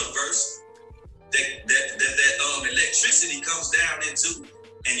with the universe that electricity comes down into,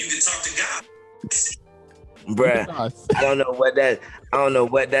 and you can talk to God. Bruh, I don't know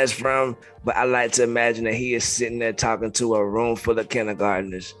what that's from, but I like to imagine that he is sitting there talking to a room full of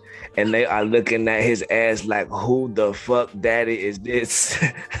kindergartners, and they are looking at his ass like, who the fuck daddy is this?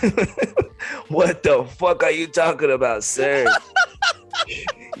 What the fuck are you talking about, sir?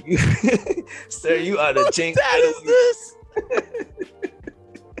 Sir, you are the chink. What is this?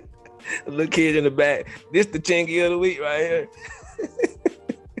 Little kid in the back. This the chinky of the week right here.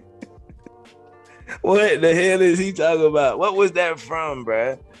 What the hell is he talking about? What was that from,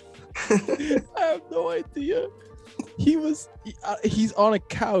 bruh? I have no idea. He's on a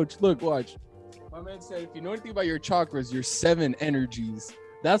couch. Look, watch. My man said, if you know anything about your chakras, your 7 energies.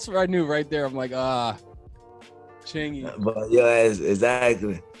 That's what I knew right there. I'm like, Chingy. But your ass,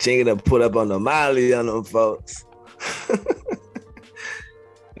 exactly. Chingy to put up on the Molly on them folks.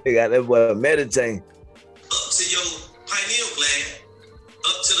 They got that boy meditating. Up to your pineal gland,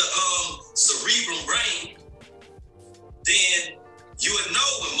 up to the cerebral brain, then you would know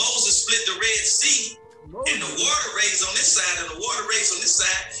when Moses split the Red Sea and the water raised on this side and the water raised on this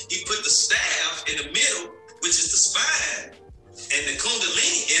side, he put the staff in the middle, which is the spine. And the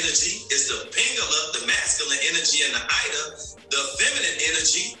Kundalini energy is the Pingala, the masculine energy, and the Ida, the feminine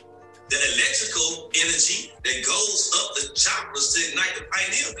energy, the electrical energy that goes up the chakras to ignite the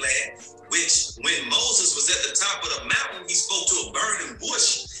pineal gland, which when Moses was at the top of the mountain, he spoke to a burning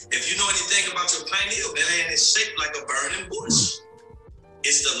bush. If you know anything about your pineal gland, it's shaped like a burning bush.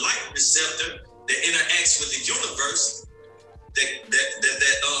 It's the light receptor that interacts with the universe that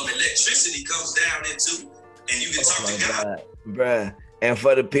electricity comes down into, and you can talk to God. Bruh. And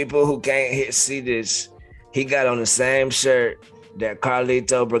for the people who can't see this, he got on the same shirt that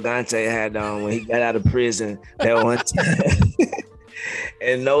Carlito Brigante had on when he got out of prison that one time.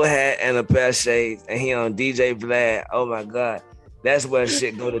 And no hat and a pair of shades. And he on DJ Vlad. Oh my God. That's where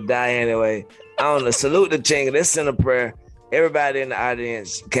shit go to die anyway. I don't know. Salute the Chingy. Let's send a prayer. Everybody in the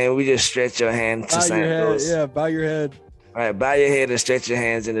audience, can we just stretch your hand to St. Louis? Yeah, bow your head. All right, bow your head and stretch your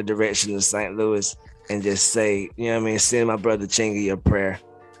hands in the direction of St. Louis and just say, you know what I mean, send my brother Chingy a prayer.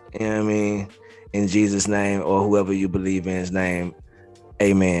 You know what I mean? In Jesus' name, or whoever you believe in his name.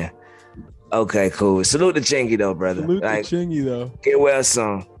 Amen. Okay, cool. Salute the Chingy though, brother. Salute the Chingy though. Get well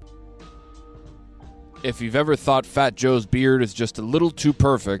soon. If you've ever thought Fat Joe's beard is just a little too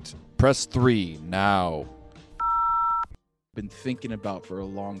perfect, press 3 now. Been thinking about for a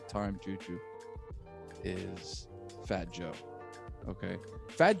long time, Juju, is Fat Joe. Okay.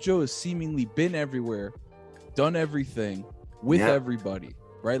 Fat Joe has seemingly been everywhere, done everything with everybody,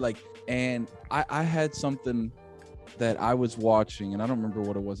 right? Like, and I had something that I was watching, and I don't remember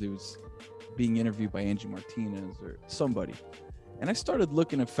what it was. It was being interviewed by Angie Martinez or somebody. And I started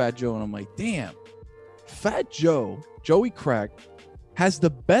looking at Fat Joe, and I'm like, damn, Fat Joe, Joey Crack, has the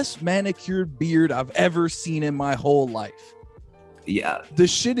best manicured beard I've ever seen in my whole life. Yeah. The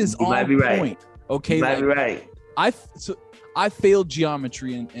shit is on point. Right. Okay. You might be right. I failed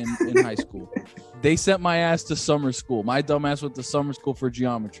geometry in high school. They sent my ass to summer school. My dumb ass went to summer school for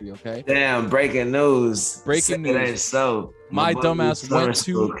geometry, okay? Damn, breaking news. Breaking Say it news. ain't so. My boy dumb was ass summer went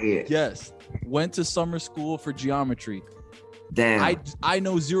school to kid. went to summer school for geometry. Damn. I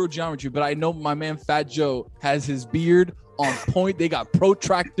know zero geometry, but I know my man Fat Joe has his beard on point. They got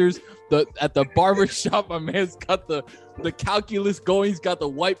protractors. At the barber shop, my man's got the calculus going. He's got the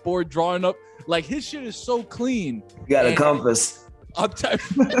whiteboard drawing up. Like, his shit is so clean. You got a compass. I'm got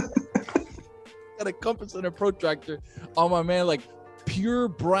a compass and a protractor on my man, like pure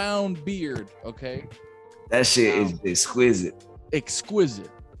brown beard. Okay, that shit is exquisite.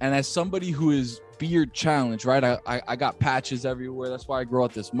 And as somebody who is beard challenged, right? I got patches everywhere. That's why I grow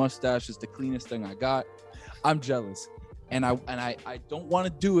out this mustache. It's the cleanest thing I got. I'm jealous, and I don't want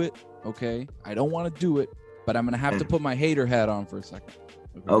to do it. Okay, I don't want to do it, but I'm gonna have to put my hater hat on for a second.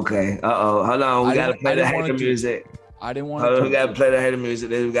 Okay. Hold on. We gotta play the hater music. I didn't want to. We gotta play the hater music.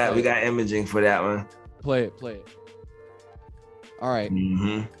 Then we got imaging for that one. Play it. All right.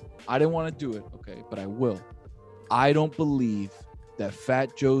 Mm-hmm. I didn't want to do it, okay, but I will. I don't believe that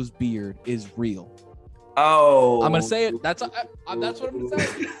Fat Joe's beard is real. Oh, I'm gonna say it. That's what I'm gonna say.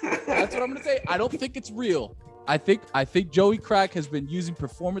 That's what I'm gonna say. I don't think it's real. I think Joey Crack has been using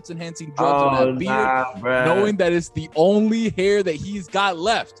performance enhancing drugs on that beard, knowing that it's the only hair that he's got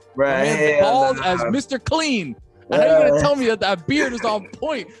left. Man, bald as Mr. Clean. And how are you gonna tell me that beard is on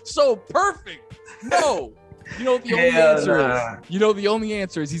point, so perfect? No. You know what the only answer is? You know the only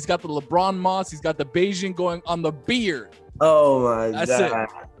answer is he's got the LeBron Moss, he's got the Beijing going on the beard. Oh my That's god. it.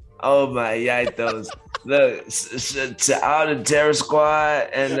 Oh my yitos. Look, to all the terror squad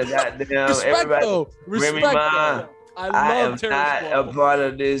and the goddamn Respect, everybody. though. Respect, Remy Ma, though. I am love terror not squad. a part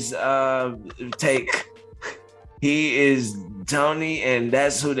of this take. He is Tony, and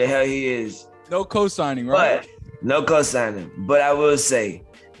that's who the hell he is. No co-signing, right? But no co-signing. But I will say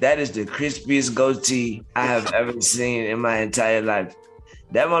that is the crispiest goatee I have ever seen in my entire life.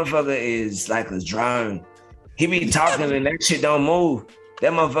 That motherfucker is like a drone. He be talking and that shit don't move.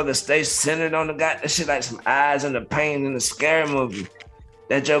 That motherfucker stays centered on the guy. That shit like some eyes in the pain in the scary movie.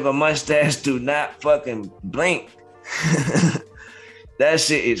 That Joker mustache do not fucking blink. That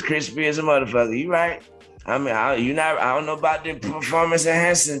shit is crispy as a motherfucker. You right? I mean, I don't know about the performance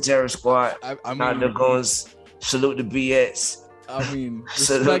enhancing terror squad. I Not mean, the guns. Salute the BX. I mean,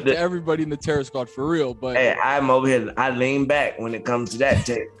 respect to everybody in the terror squad for real. But hey, I'm over here. I lean back when it comes to that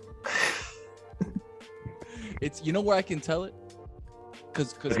take. It's, you know where I can tell it?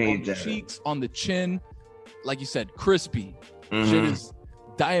 Because on the cheeks, on the chin, like you said, crispy. Shit is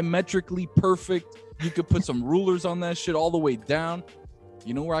diametrically perfect. You could put some rulers on that shit all the way down.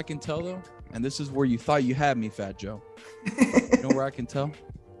 You know where I can tell though? And this is where you thought you had me, Fat Joe. You know where I can tell?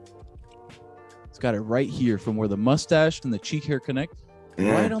 It's got it right here from where the mustache and the cheek hair connect.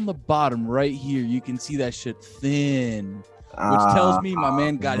 Yeah. Right on the bottom, right here, you can see that shit thin, which tells me my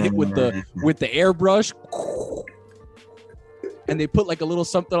man got hit with the airbrush. And they put like a little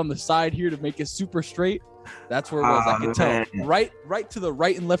something on the side here to make it super straight. That's where it was. I can tell. Right to the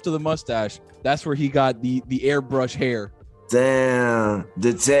right and left of the mustache. That's where he got the airbrush hair. Damn.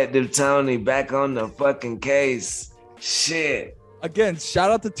 Detective Tony back on the fucking case. Shit. Again,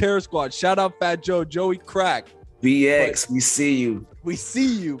 shout out to Terror Squad. Shout out Fat Joe, Joey Crack. BX, we see you. We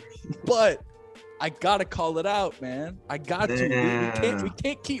see you. But I gotta call it out, man. I got to. We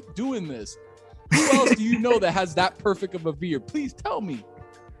can't keep doing this. Who else do you know that has that perfect of a beard? Please tell me.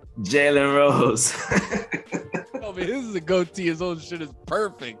 Jalen Rose. Oh man, this is a goatee. His own shit is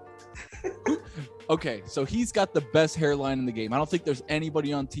perfect. Okay, so he's got the best hairline in the game. I don't think there's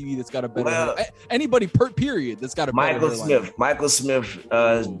anybody on TV that's got a better hairline. Anybody period that's got a better hairline. Michael Smith.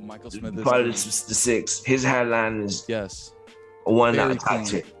 Michael Smith part of the six. His hairline is one out of top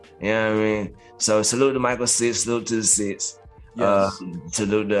 10. You know what I mean? So salute to Michael Six. Salute to the Six. Yes.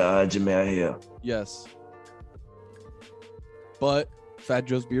 Salute to Jamel Hill. Yes. But Fat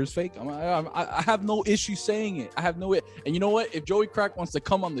Joe's beard is fake. I have no issue saying it. I have no it. And you know what? If Joey Crack wants to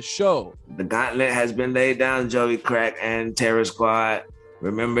come on the show, the gauntlet has been laid down, Joey Crack and Terror Squad.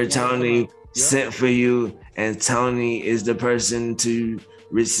 Remember, Tony sent for you, and Tony is the person to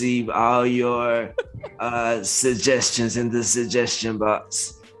receive all your suggestions in the suggestion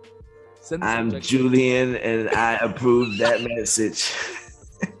box. I'm Julian, and I approve that message.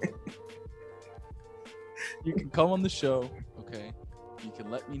 You can come on the show, okay? You can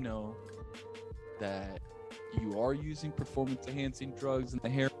let me know that you are using performance-enhancing drugs in the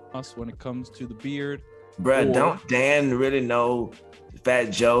hair loss when it comes to the beard. Bruh, don't Dan really know Fat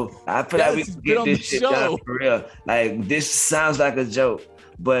Joe? I feel like we can get this shit done for real. Like, this sounds like a joke,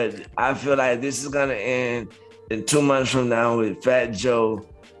 but I feel like this is gonna end in 2 months from now with Fat Joe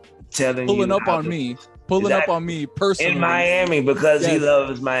telling pulling you up on me, personally in Miami because he Yes.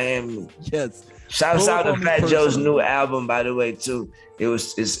 loves Miami. Yes. Shouts Pull out up to on me Fat Joe's personally. new album, by the way, too.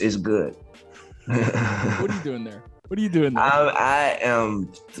 It's good. What are you doing there? What are you doing there? I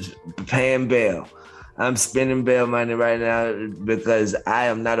am paying bail. I'm spending bail money right now because I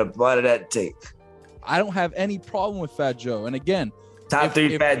am not a part of that tape. I don't have any problem with Fat Joe. And again, Top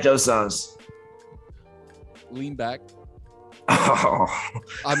three Fat Joe songs. Lean Back. Oh.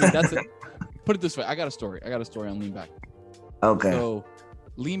 I mean, that's it. Put it this way. I got a story on Lean Back. Okay. So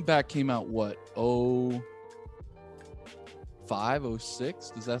Lean Back came out what? 05,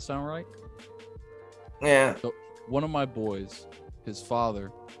 06? Does that sound right? Yeah. So one of my boys, his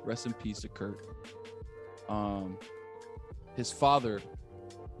father, rest in peace to Kurt. His father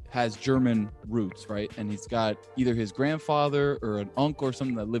has German roots, right? And he's got either his grandfather or an uncle or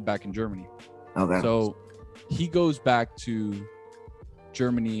something that lived back in Germany. Okay. So he goes back to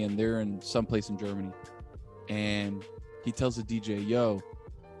Germany and they're in someplace in Germany. And he tells the DJ, yo,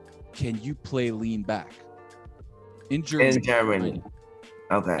 can you play Lean Back? In Germany. In Germany.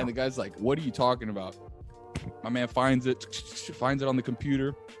 Right? Okay. And the guy's like, what are you talking about? My man finds it on the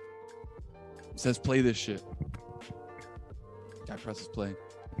computer. Says, play this shit. Guy presses play.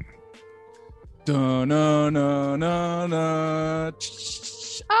 Da-na-na-na-na.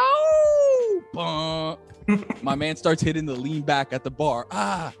 Ow! Bum. My man starts hitting the Lean Back at the bar.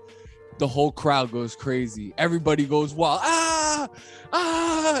 The whole crowd goes crazy. Everybody goes wild.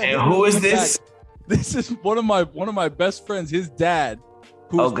 And who is this? This is one of my best friends. His dad,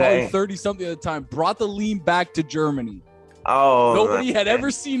 who was probably 30 something at the time, brought the Lean Back to Germany. Oh, nobody had ever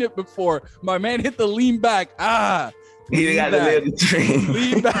seen it before. My man hit the Lean Back. He got to live the dream.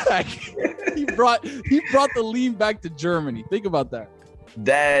 Lean Back. he brought the Lean Back to Germany. Think about that.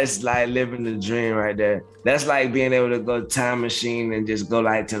 That's like living the dream right there. That's like being able to go time machine and just go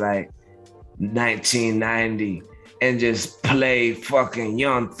like to like 1990 and just play fucking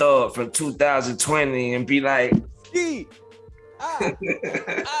Young Thug from 2020 and be like,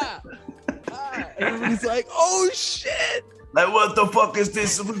 everybody's like, oh shit. Like, what the fuck is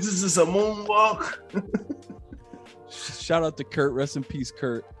this? Is this a moonwalk? Shout out to Kurt. Rest in peace,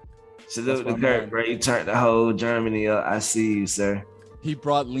 Kurt. Salute to Kurt, bro. You turned the whole Germany up. I see you, sir. He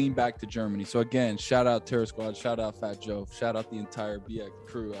brought Lean Back to Germany. So again, shout out Terror Squad. Shout out Fat Joe. Shout out the entire BX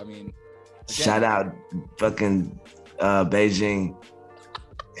crew. I mean, again, shout out fucking Beijing.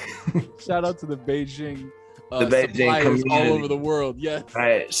 Shout out to the Beijing. The Beijing community all over the world. Yes. All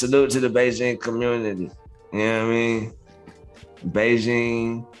right. Salute to the Beijing community. You know what I mean?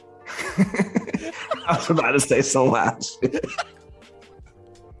 Beijing. I was about to say some wild shit.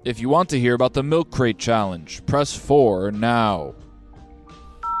 If you want to hear about the Milk Crate Challenge, press 4 now.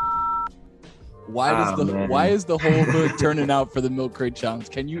 Why is the whole hood turning out for the Milk Crate Challenge?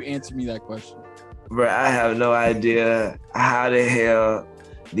 Can you answer me that question? Bro, I have no idea how the hell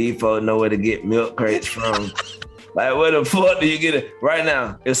these folks know where to get milk crates from. Like, where the fuck do you get it? Right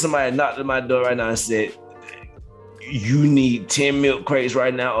now, if somebody knocked at my door right now and said, you need 10 milk crates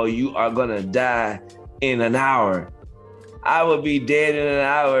right now or you are gonna die in an hour, I would be dead in an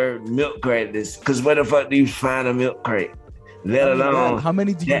hour milk crate this. Because where the fuck do you find a milk crate? Let alone how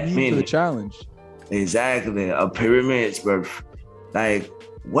many do you need for the challenge? Exactly. A pyramid's birth. Like,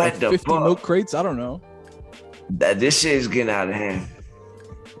 what like the 50 fuck? milk crates? I don't know. This shit is getting out of hand.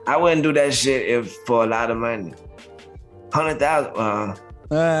 I wouldn't do that shit if for a lot of money. 100,000.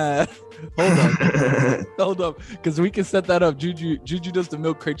 Hold up, because we can set that up. Juju does the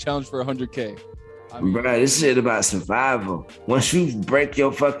milk crate challenge for 100K. Bro, this shit about survival. Once you break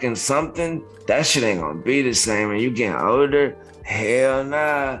your fucking something, that shit ain't gonna be the same. And you getting older, hell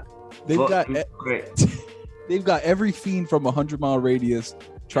nah. They've got every fiend from 100-mile radius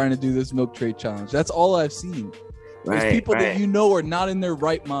trying to do this milk crate challenge. That's all I've seen. There's people that you know are not in their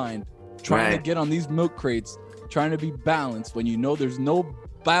right mind trying to get on these milk crates, trying to be balanced when you know there's no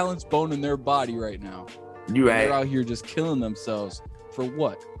balance bone in their body right now. They're out here just killing themselves for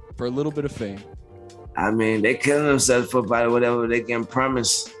what? For a little bit of fame. I mean, they killing themselves for about whatever they can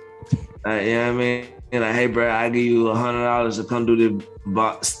promise. You know what I mean? Like, hey, bro, I give you $100 to come do the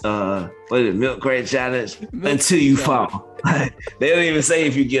box, milk crate challenge until you fall. They don't even say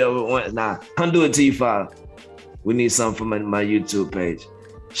if you get over once. Nah, come do it till you fall. We need something from my YouTube page.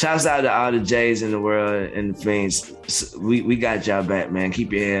 Shouts out to all the J's in the world and the Fiends. We got y'all back, man.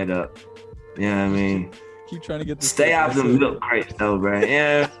 Keep your head up. You know what I mean? Keep trying to get this. Stay off the milk crates though, bro. You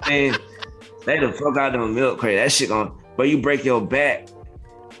know what I mean? Stay the fuck out of the milk crate. That shit but you break your back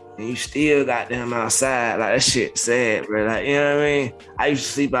and you still got them outside. Like, that shit sad, bro. Like, you know what I mean? I used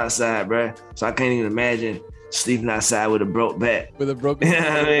to sleep outside, bro. So I can't even imagine sleeping outside with a broke back. With a broken You know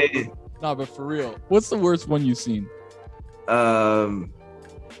what I mean? Nah, but for real, what's the worst one you've seen? Bro,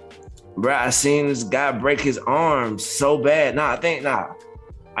 I seen this guy break his arm so bad.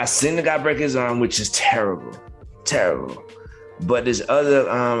 I seen the guy break his arm, which is terrible. But this other,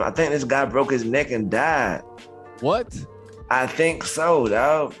 I think this guy broke his neck and died. What? I think so,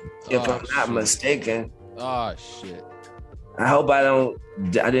 dog. If Oh, I'm not mistaken. Oh shit. I hope I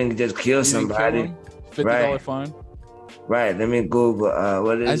didn't just kill somebody. $50 fine. Right. Let me Google.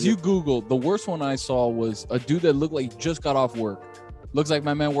 What is As it? you Google, the worst one I saw was a dude that looked like he just got off work. Looks like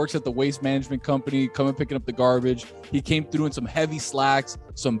my man works at the waste management company, coming picking up the garbage. He came through in some heavy slacks,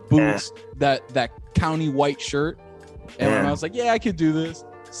 some boots, that county white shirt. And I was like, yeah, I could do this.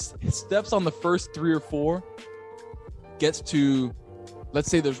 Steps on the first 3 or 4, gets to, let's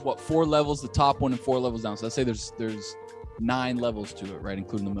say there's 4 levels, the top one and 4 levels down. So let's say there's 9 levels to it, right,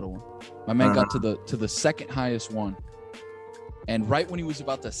 including the middle one. My man got to the second highest one. And right when he was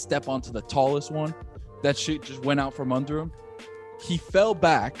about to step onto the tallest one, that shit just went out from under him. He fell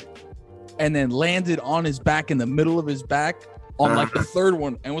back and then landed on his back in the middle of his back on like the third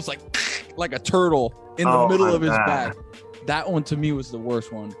one and was like a turtle in the middle of his back. That one to me was the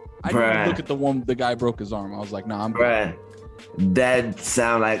worst one. I didn't even look at the one the guy broke his arm. I was like, nah, I'm good. That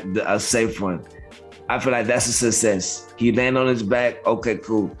sound like a safe one. I feel like that's a success. He landed on his back. Okay,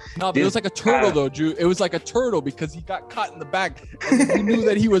 cool. No, but it was like a turtle though, Drew. It was like a turtle because he got caught in the back. And he knew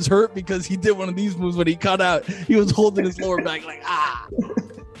that he was hurt because he did one of these moves when he cut out. He was holding his lower back like,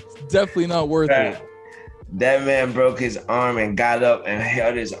 It's definitely not worth it. That man broke his arm and got up and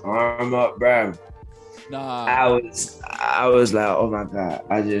held his arm up, bro. Nah. I was like, oh my God.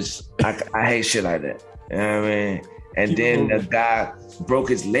 I hate shit like that. You know what I mean? And then the guy broke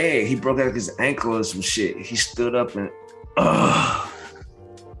his leg. He broke out his ankle or some shit. He stood up and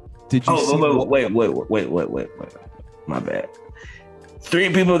Did you see wait. My bad.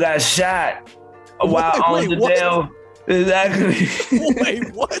 3 people got shot while on the jail. Exactly.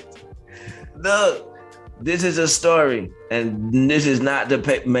 Wait, what? Look, this is a story, and this is not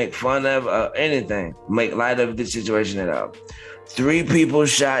to make fun of anything, make light of the situation at all. 3 people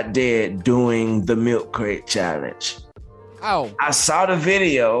shot dead doing the milk crate challenge. Ow. I saw the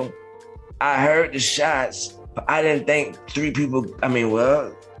video. I heard the shots, but I didn't think 3 people,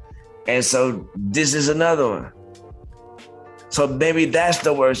 and so this is another one. So maybe that's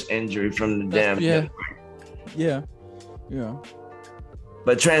the worst injury from the damn. Yeah.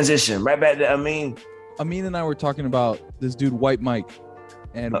 But transition, right back to Amin. Amin and I were talking about this dude, White Mike.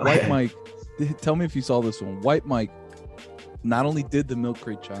 And White Mike, tell me if you saw this one. White Mike not only did the milk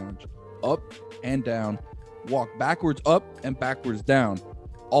crate challenge, up and down, walked backwards up and backwards down,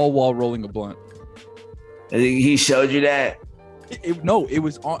 all while rolling a blunt. He showed you that? No, it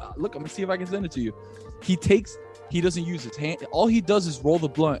was on. Look, I'm gonna see if I can send it to you. He doesn't use his hand. All he does is roll the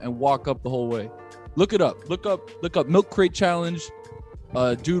blunt and walk up the whole way. Look it up. Look up milk crate challenge,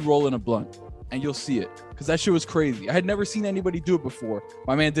 dude rolling a blunt, and you'll see it. Because that shit was crazy. I had never seen anybody do it before.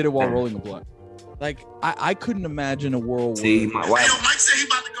 My man did it while rolling a blunt. Like, I couldn't imagine a world where... Mike said he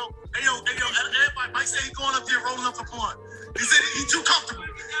about to go. Everybody, Mike said he going up there rolling up a blunt. He said he too comfortable.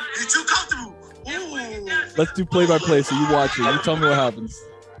 Ooh. Let's do play-by-play so you watch it. You tell me what happens.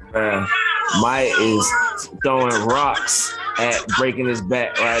 Mike is throwing rocks at breaking his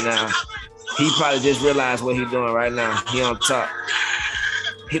back right now. He probably just realized what he's doing right now. He on top.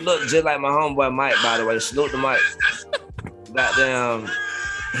 He looked just like my homeboy Mike, by the way. Salute to Mike. Goddamn.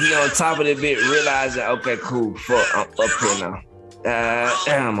 He on top of the bit, realizing, okay, cool. Fuck, I'm up here now.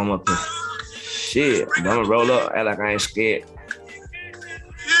 Damn, I'm up here. Shit, I'm gonna roll up, act like I ain't scared.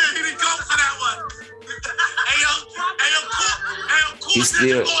 He's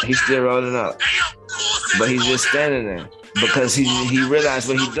still rolling up, but he's just standing there because he realized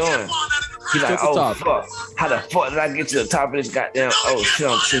what he's doing. He's like, oh fuck, how the fuck did I get to the top of this goddamn? Oh shit,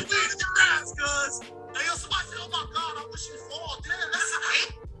 I'm tripping.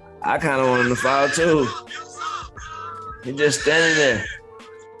 I kind of want him to fall too. He's just standing there.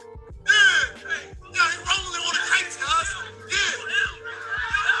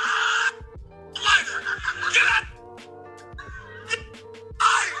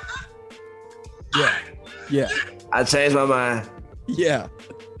 Yeah. I changed my mind. Yeah.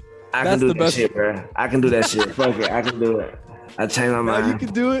 I can do that shit, bro. I can do that shit. Fuck it. I can do it. I changed my mind. You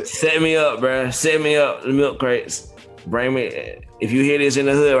can do it? Set me up, bro. Set me up. The milk crates. Bring me. If you hear this in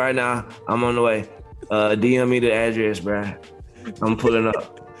the hood right now, I'm on the way. DM me the address, bro. I'm pulling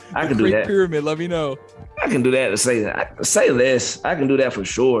up. I can do that. Pyramid, let me know. I can do that to say less. I can do that for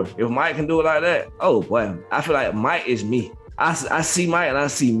sure. If Mike can do it like that, oh boy. I feel like Mike is me. I see Mike and I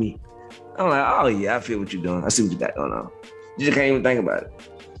see me. I'm like, oh yeah, I feel what you're doing. I see what you got going on. You just can't even think about it.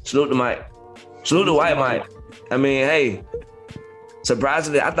 Salute to Mike. Salute to White Mike. I mean, hey,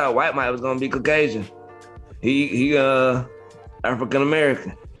 surprisingly, I thought White Mike was gonna be Caucasian. He African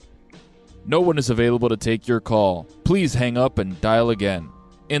American. No one is available to take your call. Please hang up and dial again.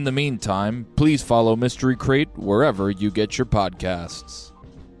 In the meantime, please follow Mystery Crate wherever you get your podcasts.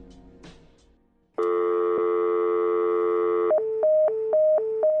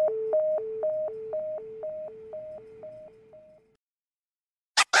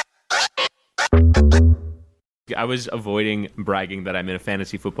 I was avoiding bragging that I'm in a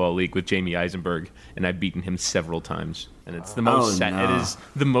fantasy football league with Jamie Eisenberg, and I've beaten him several times. And it's the most it is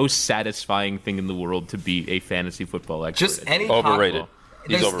the most satisfying thing in the world to beat a fantasy football expert. Just any overrated.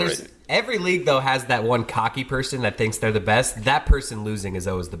 He's There's overrated. every league though has that one cocky person that thinks they're the best. That person losing is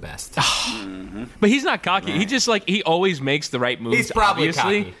always the best. But he's not cocky. He just he always makes the right moves. He's probably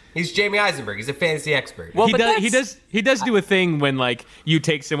obviously. cocky. He's Jamie Eisenberg. He's a fantasy expert. Well, he does do a thing when you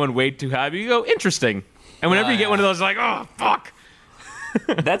take someone way too high. You go interesting, and whenever you get one of those, oh fuck.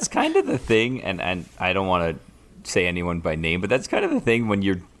 That's kind of the thing, and I don't want to say anyone by name, but that's kind of the thing when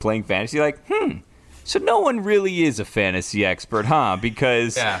you're playing fantasy. So no one really is a fantasy expert, huh?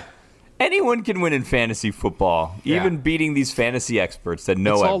 Because anyone can win in fantasy football, even beating these fantasy experts that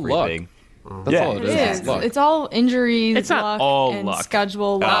know everything. That's all it is. It's all injuries, It's not luck, all and luck.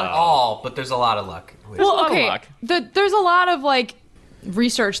 schedule luck. Not all, but there's a lot of luck. Well, okay. There's a lot of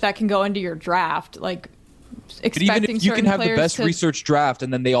research that can go into your draft, But expecting even if you certain can have the players best to- research draft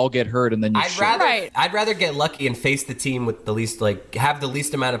and then they all get hurt and then you I'd rather get lucky and face the team with the least have the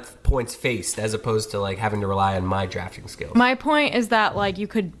least amount of points faced as opposed to having to rely on my drafting skills. My point is that you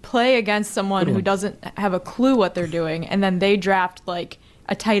could play against someone who doesn't have a clue what they're doing, and then they draft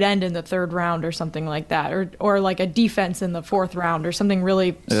a tight end in the 3rd round or something like that, or a defense in the 4th round or something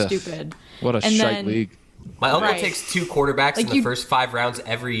really stupid. What a shite league. My uncle takes 2 quarterbacks in the first 5 rounds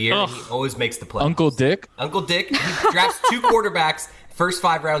every year, and he always makes the playoffs. Uncle Dick? Uncle Dick, he drafts 2 quarterbacks first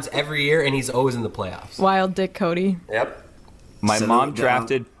 5 rounds every year, and he's always in the playoffs. Wild Dick Cody. Yep. My mom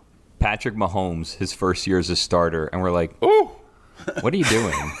drafted Patrick Mahomes his first year as a starter, and we're like, "Ooh, what are you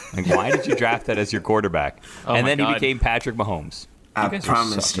doing? Why did you draft that as your quarterback?" And then he became Patrick Mahomes. I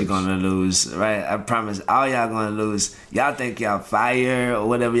promise you're gonna lose, right? I promise all y'all gonna lose. Y'all think y'all fire or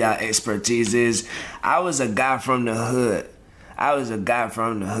whatever y'all expertise is. I was a guy from the hood. I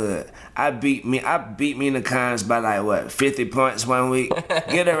beat me in the cons by 50 points one week.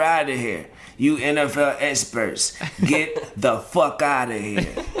 Get her out of here. You NFL experts, get the fuck out of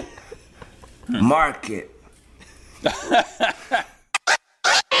here. Mark it.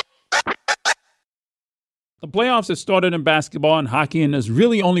 The playoffs have started in basketball and hockey, and there's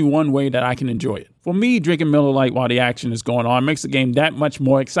really only one way that I can enjoy it. For me, drinking Miller Lite while the action is going on makes the game that much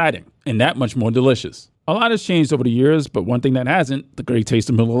more exciting and that much more delicious. A lot has changed over the years, but one thing that hasn't, the great taste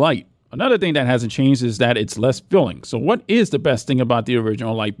of Miller Lite. Another thing that hasn't changed is that it's less filling. So what is the best thing about the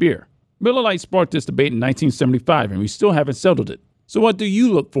original light beer? Miller Lite sparked this debate in 1975, and we still haven't settled it. So what do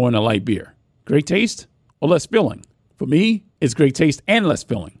you look for in a light beer? Great taste or less filling? For me, it's great taste and less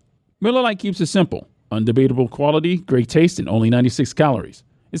filling. Miller Lite keeps it simple. Undebatable quality, great taste, and only 96 calories.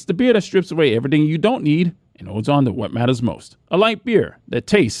 It's the beer that strips away everything you don't need and holds on to what matters most. A light beer that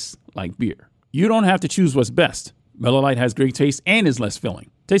tastes like beer. You don't have to choose what's best. Miller Lite has great taste and is less filling.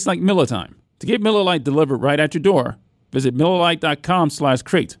 Tastes like Miller time. To get Miller Lite delivered right at your door, visit MillerLite.com/crate,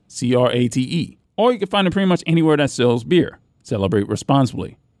 CRATE. Or you can find it pretty much anywhere that sells beer. Celebrate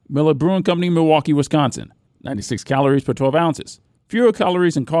responsibly. Miller Brewing Company, Milwaukee, Wisconsin. 96 calories per 12 ounces. Fewer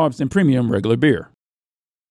calories and carbs than premium regular beer.